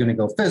think this was going to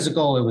go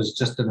physical. It was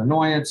just an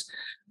annoyance.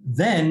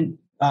 Then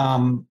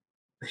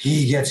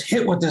he gets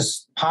hit with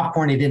this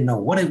popcorn. He didn't know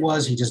what it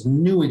was. He just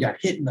knew he got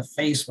hit in the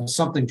face with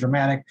something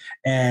dramatic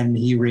and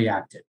he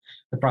reacted.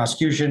 The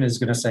prosecution is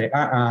going to say,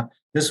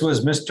 this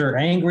was Mr.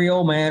 Angry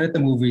Old Man at the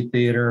movie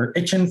theater,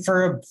 itching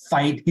for a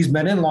fight. He's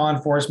been in law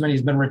enforcement.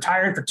 He's been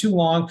retired for too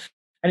long,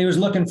 and he was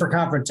looking for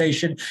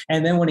confrontation.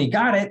 And then when he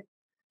got it,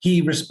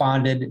 he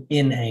responded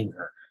in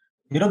anger.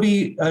 It'll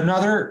be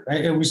another,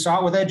 we saw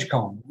it with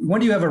Edgecombe. When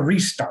do you have a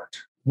restart?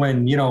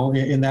 When,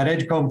 in that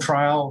Edgecombe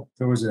trial,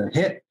 there was a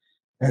hit,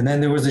 and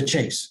then there was a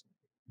chase.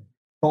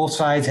 Both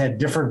sides had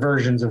different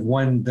versions of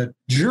when the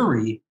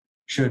jury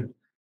should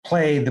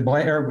play the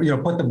blame, or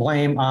put the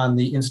blame on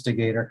the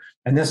instigator.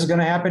 And this is going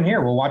to happen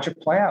here. We'll watch it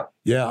play out.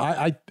 Yeah,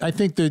 I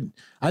think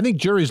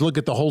juries look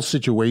at the whole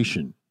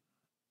situation,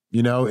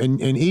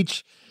 and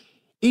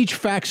each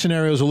fact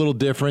scenario is a little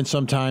different.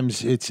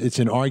 Sometimes it's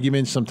an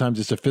argument, sometimes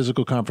it's a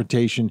physical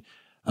confrontation.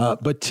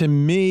 But to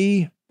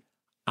me,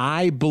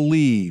 I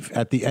believe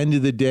at the end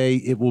of the day,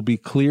 it will be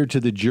clear to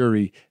the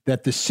jury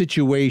that the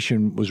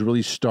situation was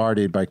really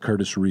started by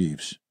Curtis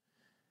Reeves.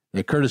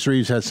 That Curtis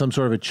Reeves had some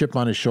sort of a chip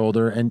on his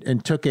shoulder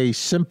and took a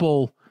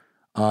simple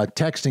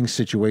texting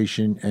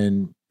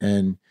situation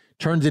and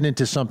turned it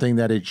into something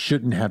that it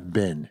shouldn't have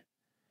been.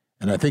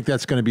 And I think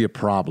that's going to be a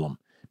problem,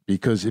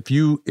 because if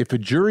a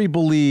jury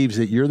believes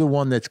that you're the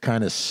one that's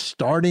kind of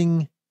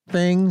starting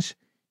things,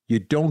 you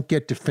don't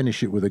get to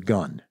finish it with a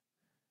gun.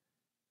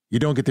 You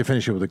don't get to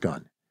finish it with a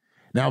gun.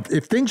 Now,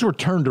 if things were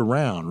turned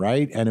around,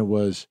 right, and it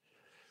was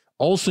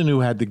Olson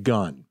who had the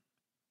gun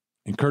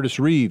and Curtis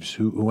Reeves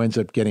who ends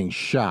up getting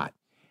shot,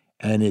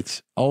 and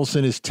it's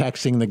Olson is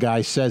texting, the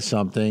guy says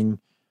something,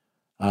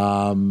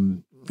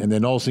 and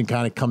then Olson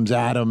kind of comes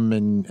at him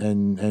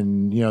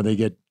and they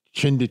get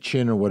chin to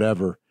chin or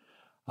whatever,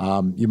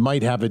 you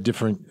might have a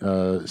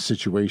different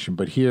situation.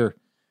 But here,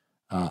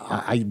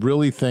 I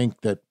really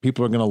think that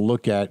people are going to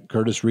look at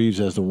Curtis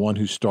Reeves as the one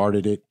who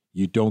started it.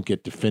 You don't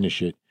get to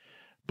finish it.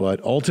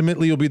 But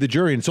ultimately, you'll be the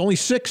jury. And it's only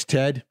 6,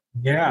 Ted.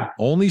 Yeah.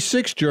 Only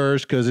 6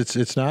 jurors, because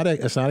it's not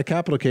a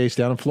capital case.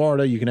 Down in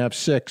Florida, you can have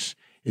 6.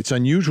 It's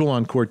unusual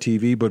on Court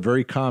TV, but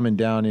very common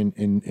down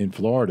in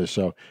Florida.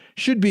 So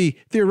should be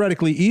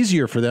theoretically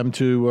easier for them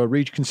to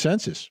reach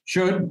consensus.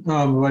 Should,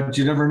 but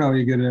you never know.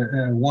 You get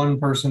a one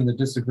person that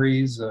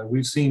disagrees.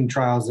 We've seen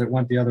trials that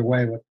went the other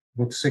way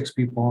with 6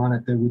 people on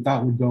it that we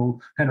thought would go.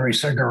 Henry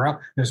Segura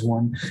is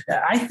one.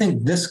 I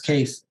think this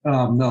case,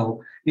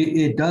 though,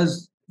 it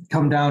does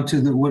come down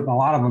to what a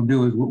lot of them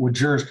do is with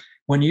jurors.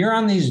 When you're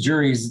on these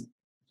juries,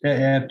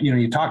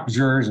 you talk to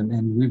jurors,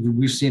 and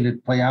we've seen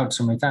it play out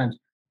so many times.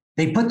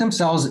 They put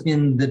themselves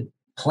in the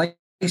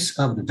place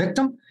of the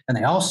victim, and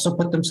they also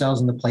put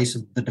themselves in the place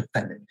of the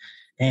defendant.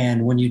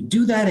 And when you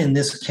do that in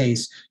this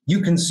case,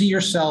 you can see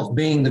yourself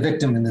being the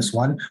victim in this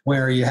one,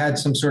 where you had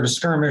some sort of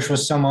skirmish with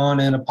someone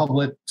in a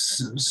public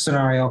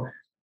scenario.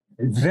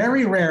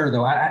 Very rare,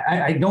 though.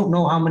 I don't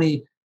know how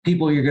many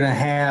people you're going to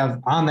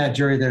have on that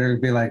jury that are going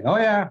to be like, oh,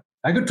 yeah,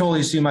 I could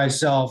totally see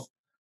myself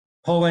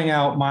pulling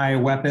out my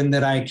weapon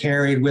that I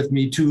carried with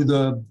me to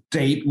the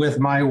date with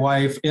my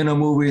wife in a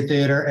movie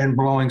theater and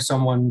blowing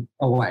someone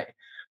away.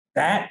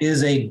 That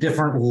is a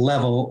different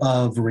level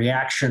of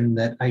reaction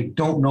that I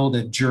don't know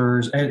that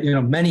jurors,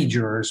 many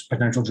jurors,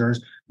 potential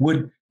jurors,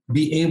 would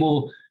be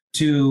able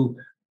to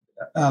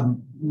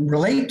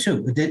relate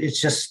to.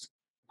 It's just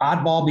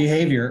oddball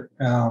behavior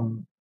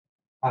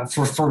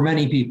for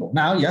many people.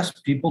 Now, yes,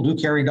 people do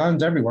carry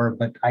guns everywhere,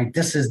 but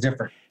this is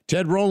different.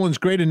 Ted Rowland's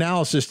great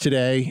analysis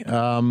today,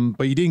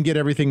 but you didn't get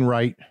everything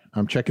right.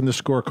 I'm checking the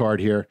scorecard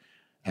here.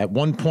 At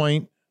one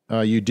point,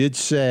 you did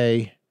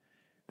say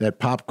that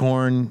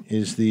popcorn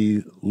is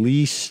the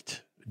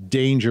least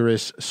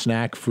dangerous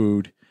snack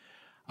food.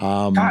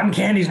 Cotton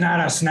candy's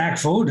not a snack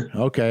food.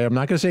 Okay, I'm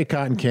not going to say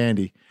cotton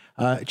candy.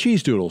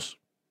 Cheese doodles.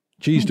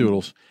 Cheese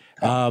doodles.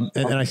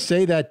 And I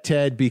say that,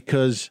 Ted,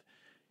 because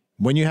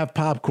when you have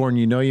popcorn,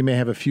 you may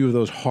have a few of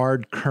those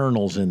hard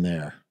kernels in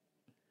there.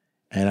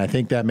 And I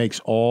think that makes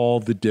all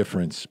the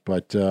difference.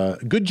 But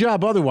good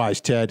job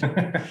otherwise,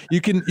 Ted. You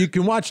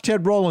can watch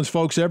Ted Rowland's,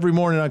 folks, every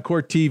morning on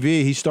Court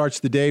TV. He starts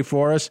the day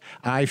for us.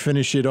 I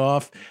finish it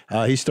off.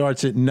 He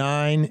starts at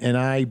 9, and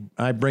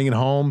I bring it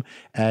home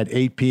at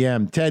 8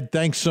 p.m. Ted,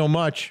 thanks so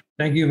much.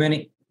 Thank you,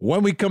 Vinny.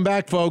 When we come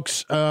back,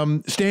 folks,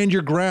 stand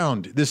your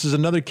ground. This is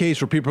another case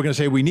where people are going to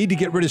say, we need to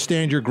get rid of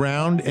stand your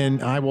ground.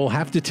 And I will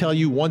have to tell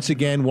you once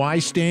again why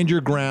stand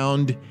your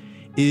ground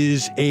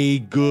is a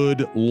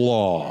good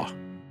law.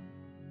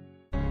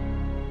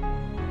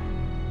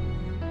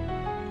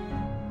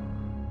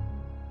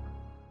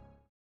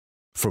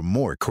 For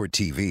more Court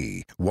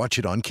TV, watch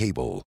it on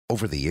cable,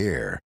 over the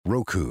air,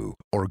 Roku,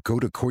 or go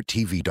to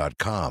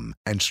CourtTV.com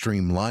and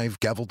stream live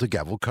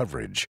gavel-to-gavel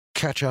coverage.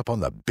 Catch up on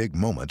the big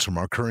moments from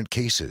our current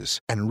cases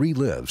and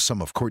relive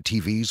some of Court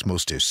TV's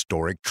most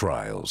historic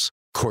trials.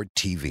 Court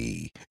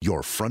TV,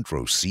 your front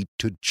row seat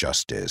to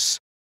justice.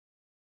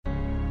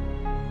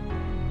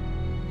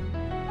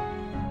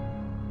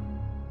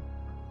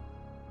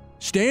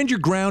 Stand your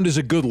ground is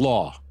a good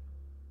law.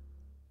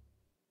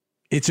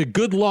 It's a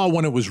good law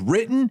when it was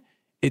written.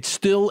 It's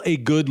still a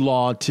good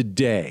law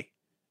today.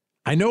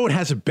 I know it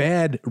has a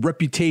bad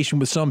reputation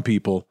with some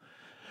people,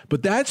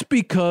 but that's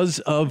because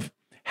of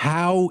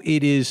how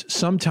it is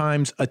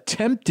sometimes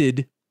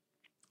attempted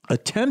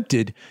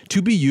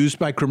to be used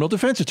by criminal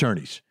defense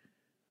attorneys.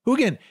 Who,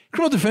 again,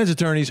 criminal defense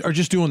attorneys are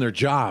just doing their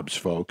jobs,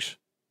 folks.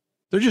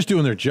 They're just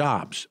doing their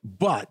jobs.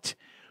 But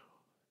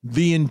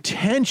the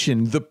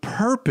intention, the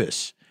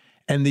purpose,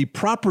 and the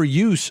proper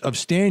use of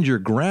stand your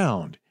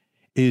ground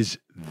is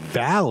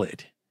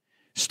valid.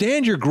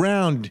 Stand your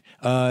ground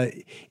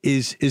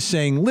is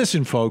saying,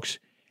 listen, folks,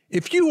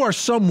 if you are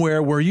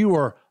somewhere where you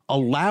are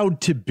allowed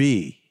to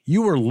be,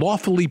 You are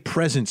lawfully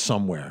present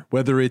somewhere,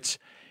 whether it's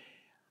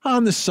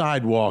on the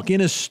sidewalk, in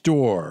a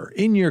store,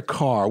 in your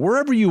car,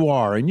 wherever you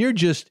are, and you're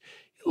just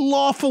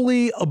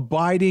lawfully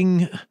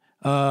abiding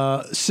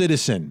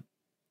citizen.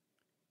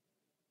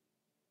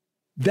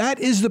 That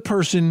is the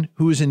person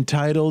who is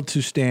entitled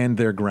to stand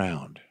their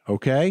ground,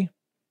 okay?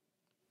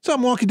 So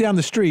I'm walking down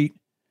the street,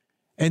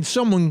 and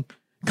someone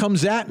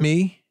comes at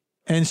me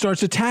and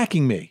starts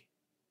attacking me.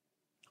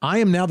 I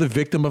am now the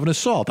victim of an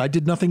assault. I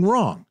did nothing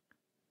wrong.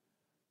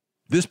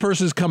 This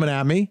person is coming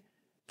at me.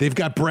 They've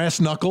got brass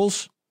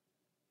knuckles,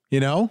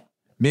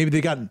 maybe they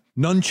got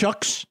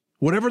nunchucks,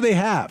 whatever they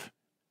have.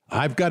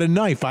 I've got a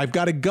knife. I've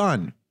got a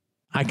gun.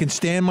 I can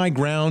stand my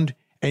ground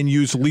and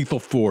use lethal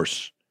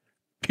force,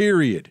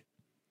 period.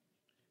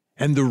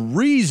 And the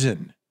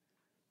reason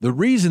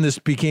this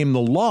became the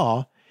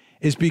law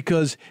is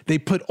because they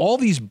put all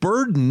these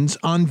burdens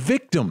on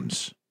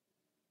victims.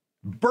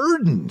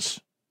 Burdens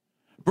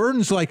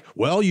like,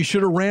 well, you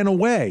should have ran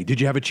away.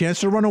 Did you have a chance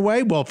to run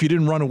away? Well, if you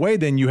didn't run away,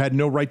 then you had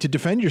no right to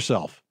defend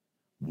yourself.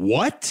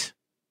 What?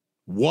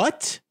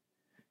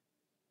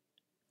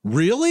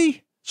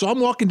 Really? So I'm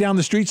walking down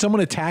the street,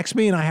 someone attacks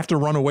me and I have to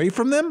run away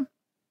from them?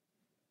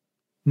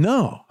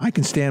 No, I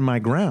can stand my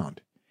ground.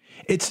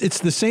 It's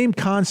the same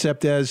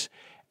concept as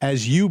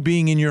you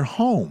being in your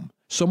home.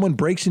 Someone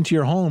breaks into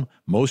your home,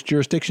 most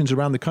jurisdictions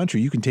around the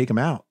country, you can take them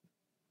out.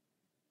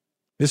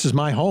 This is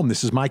my home.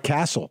 This is my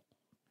castle.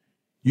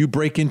 You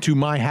break into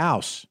my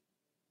house.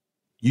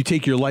 You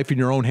take your life in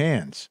your own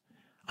hands.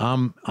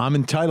 I'm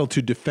entitled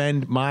to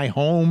defend my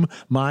home,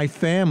 my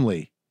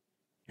family,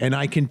 and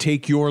I can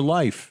take your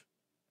life.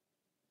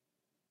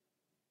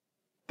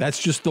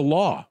 That's just the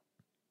law.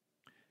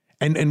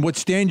 And what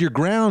Stand Your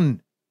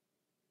Ground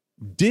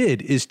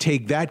did is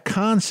take that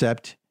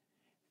concept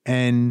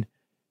and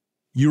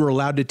you're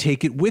allowed to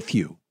take it with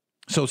you.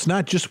 So it's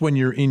not just when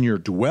you're in your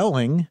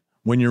dwelling,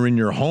 when you're in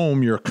your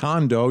home, your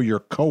condo, your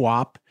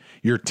co-op,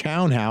 your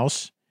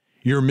townhouse,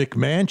 your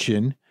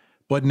McMansion,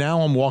 but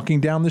now I'm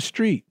walking down the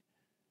street.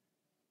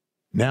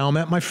 Now I'm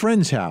at my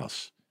friend's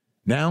house.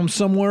 Now I'm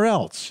somewhere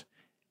else.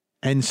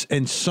 And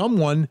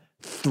someone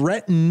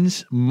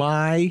threatens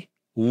my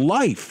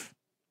life,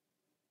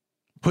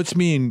 puts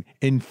me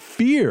in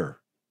fear.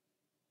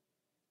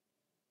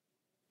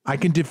 I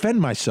can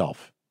defend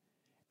myself.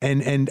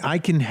 And I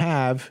can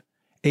have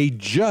a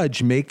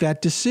judge make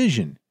that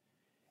decision.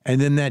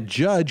 And then that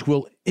judge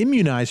will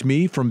immunize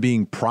me from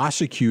being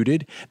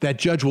prosecuted. That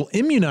judge will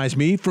immunize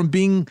me from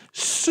being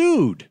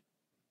sued.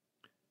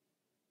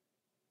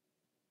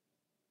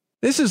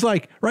 This is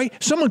like, right?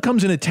 Someone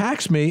comes and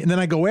attacks me, and then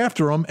I go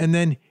after him, and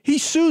then he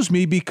sues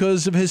me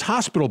because of his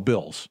hospital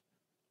bills.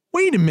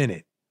 Wait a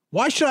minute.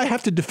 Why should I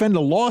have to defend a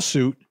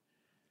lawsuit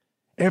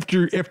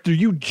after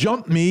you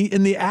jumped me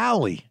in the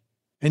alley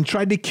and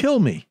tried to kill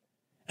me?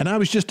 And I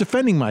was just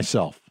defending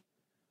myself.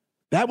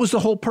 That was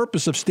the whole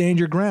purpose of Stand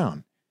Your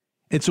Ground.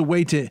 It's a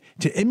way to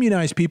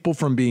immunize people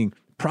from being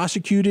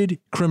prosecuted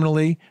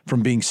criminally,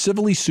 from being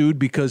civilly sued,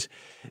 because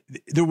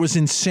there was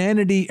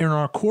insanity in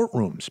our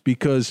courtrooms,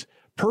 because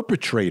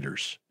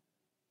perpetrators,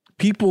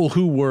 people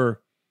who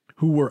were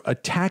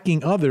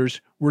attacking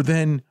others, were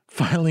then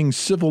filing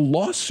civil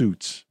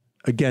lawsuits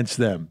against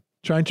them,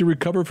 trying to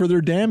recover for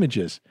their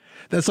damages.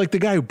 That's like the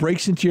guy who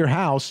breaks into your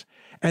house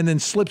and then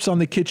slips on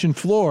the kitchen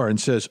floor and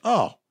says,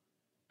 "Oh,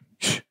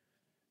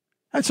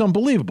 that's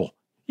unbelievable.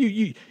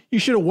 You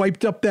should have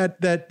wiped up that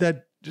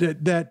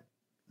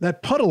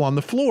puddle on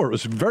the floor. It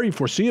was very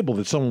foreseeable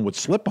that someone would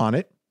slip on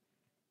it,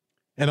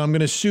 and I'm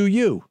going to sue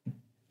you."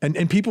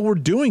 And people were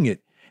doing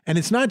it. And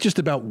it's not just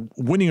about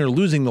winning or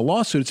losing the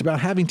lawsuit. It's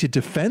about having to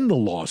defend the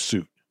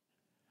lawsuit.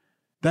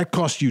 That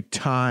costs you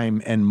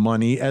time and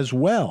money as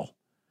well.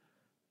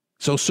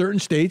 So certain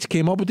states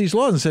came up with these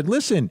laws and said,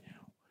 listen,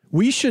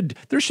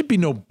 there should be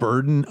no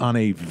burden on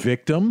a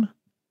victim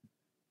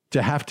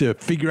to have to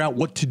figure out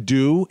what to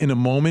do in a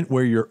moment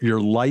where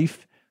your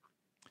life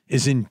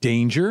is in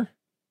danger.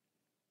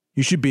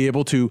 You should be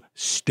able to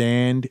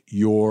stand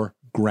your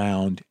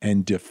ground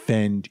and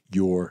defend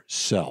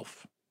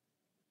yourself.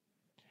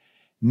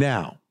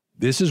 Now,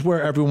 this is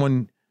where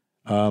everyone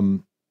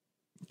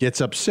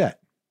gets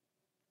upset,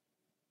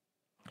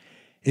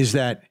 is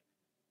that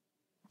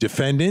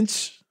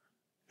defendants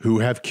who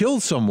have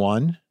killed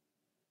someone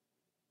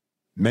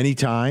many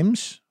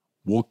times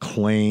will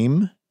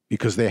claim,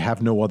 because they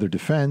have no other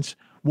defense,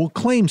 will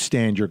claim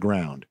stand your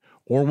ground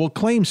or will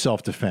claim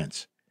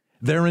self-defense.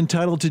 They're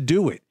entitled to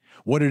do it.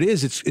 What it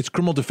is, it's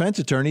criminal defense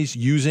attorneys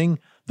using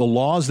the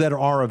laws that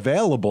are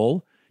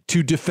available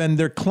to defend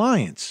their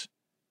clients,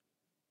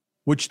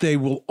 which they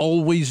will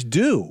always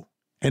do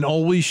and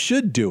always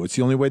should do. It's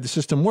the only way the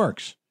system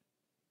works.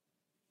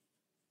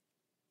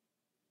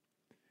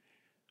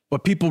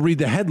 But people read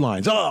the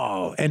headlines,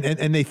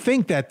 and they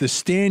think that the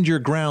stand your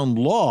ground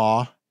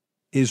law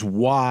is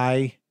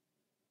why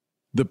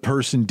the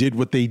person did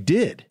what they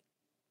did.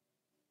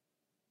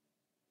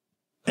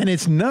 And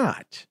it's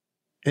not.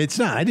 It's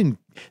not.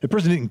 The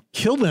person didn't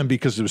kill them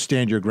because it was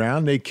stand your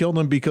ground. They killed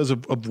them because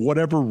of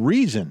whatever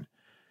reason.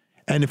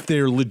 And if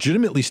they're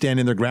legitimately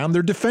standing their ground,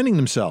 they're defending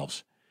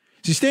themselves.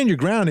 See, stand your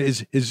ground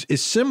is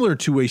similar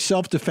to a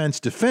self-defense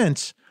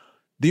defense.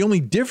 The only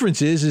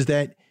difference is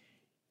that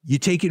you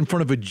take it in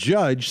front of a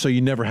judge so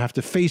you never have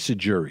to face a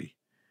jury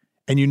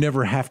and you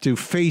never have to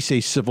face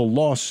a civil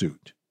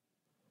lawsuit.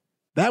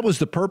 That was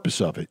the purpose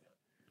of it.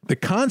 The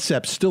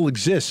concept still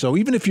exists. So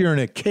even if you're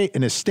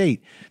in a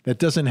state that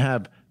doesn't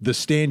have the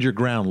stand your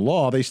ground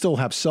law, they still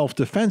have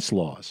self-defense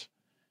laws.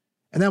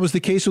 And that was the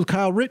case with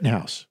Kyle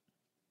Rittenhouse.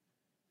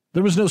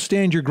 There was no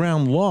stand your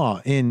ground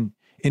law in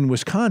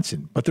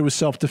Wisconsin, but there was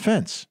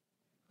self-defense.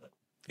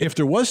 If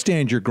there was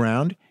stand your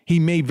ground, he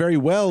may very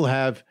well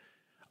have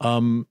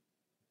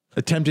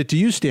attempted to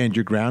use stand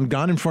your ground,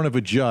 gone in front of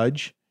a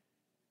judge,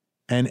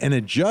 and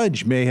a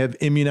judge may have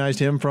immunized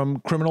him from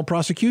criminal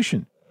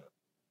prosecution.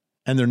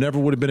 And there never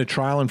would have been a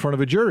trial in front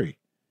of a jury.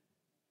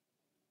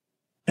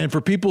 And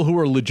for people who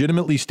are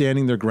legitimately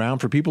standing their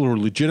ground, for people who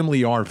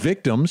legitimately are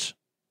victims,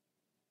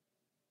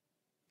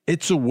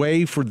 it's a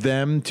way for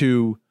them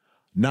to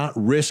not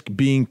risk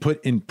being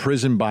put in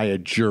prison by a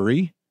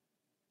jury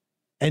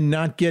and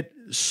not get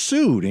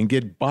sued and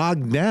get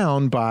bogged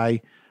down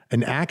by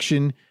an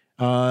action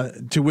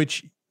to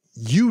which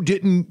you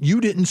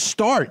didn't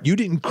start. You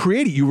didn't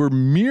create it. You were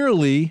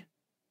merely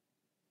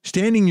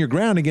standing your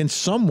ground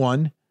against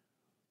someone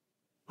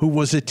who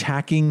was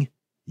attacking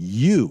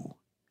you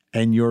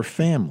and your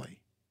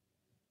family.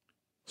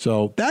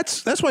 So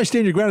that's why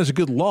stand your ground is a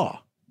good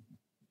law.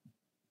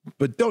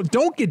 But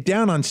don't get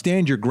down on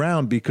stand your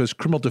ground because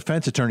criminal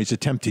defense attorneys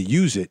attempt to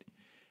use it.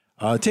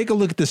 Take a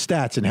look at the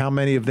stats and how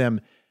many of them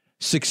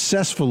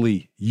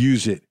successfully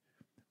use it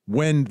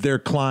when their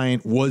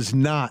client was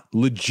not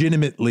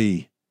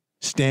legitimately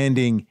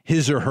standing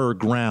his or her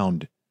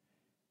ground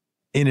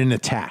in an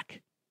attack.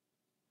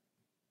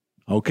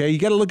 Okay, you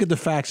got to look at the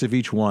facts of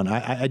each one.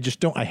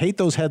 I hate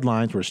those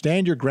headlines where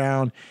stand your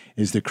ground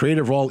is the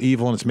creator of all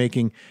evil and it's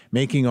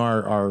making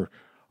our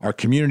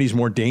communities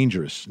more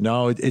dangerous.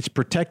 No, it's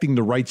protecting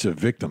the rights of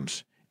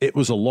victims. It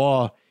was a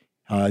law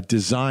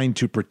designed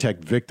to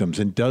protect victims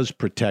and does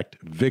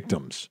protect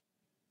victims.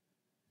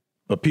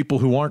 But people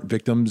who aren't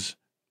victims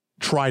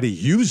try to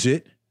use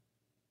it,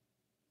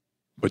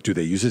 but do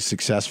they use it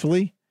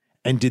successfully?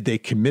 And did they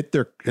commit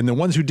and the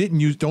ones who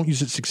don't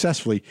use it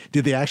successfully,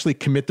 did they actually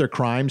commit their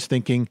crimes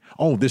thinking,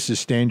 oh, this is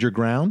stand your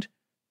ground?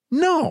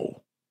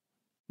 No.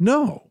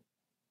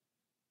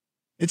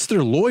 It's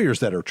their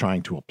lawyers that are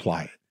trying to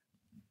apply it.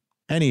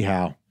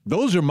 Anyhow,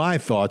 those are my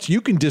thoughts.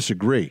 You can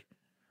disagree.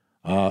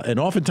 And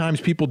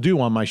oftentimes people do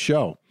on my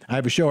show. I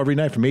have a show every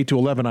night from 8 to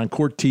 11 on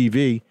Court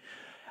TV.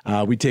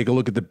 We take a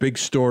look at the big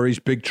stories,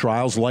 big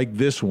trials like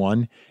this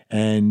one,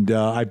 and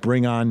I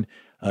bring on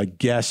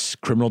guests,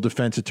 criminal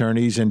defense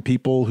attorneys, and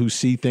people who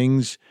see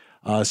things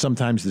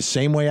sometimes the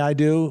same way I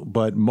do,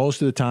 but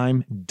most of the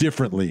time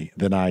differently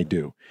than I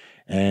do.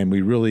 And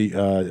we really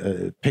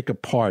pick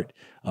apart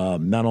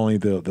not only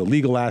the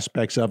legal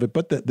aspects of it,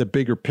 but the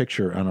bigger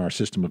picture on our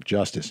system of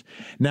justice.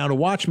 Now, to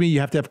watch me, you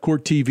have to have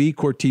Court TV.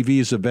 Court TV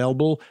is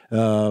available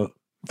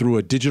through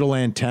a digital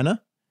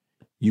antenna.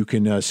 You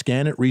can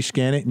scan it,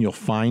 rescan it, and you'll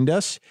find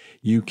us.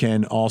 You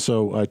can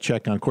also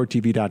check on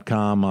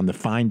CourtTV.com on the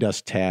Find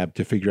Us tab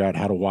to figure out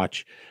how to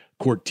watch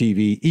Court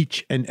TV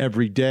each and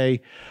every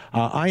day.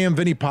 I am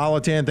Vinny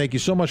Politan. Thank you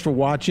so much for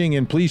watching,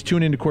 and please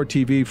tune into Court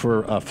TV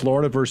for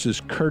Florida versus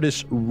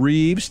Curtis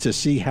Reeves to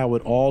see how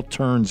it all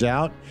turns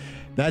out.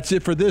 That's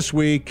it for this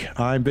week.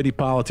 I'm Vinny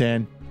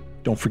Politan.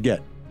 Don't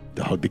forget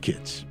to hug the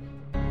kids.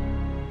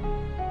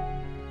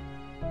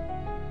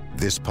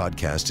 This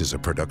podcast is a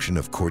production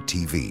of Court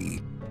TV.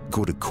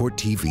 Go to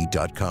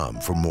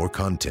CourtTV.com for more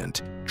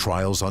content,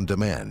 trials on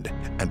demand,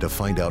 and to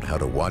find out how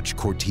to watch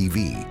Court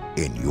TV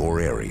in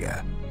your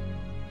area.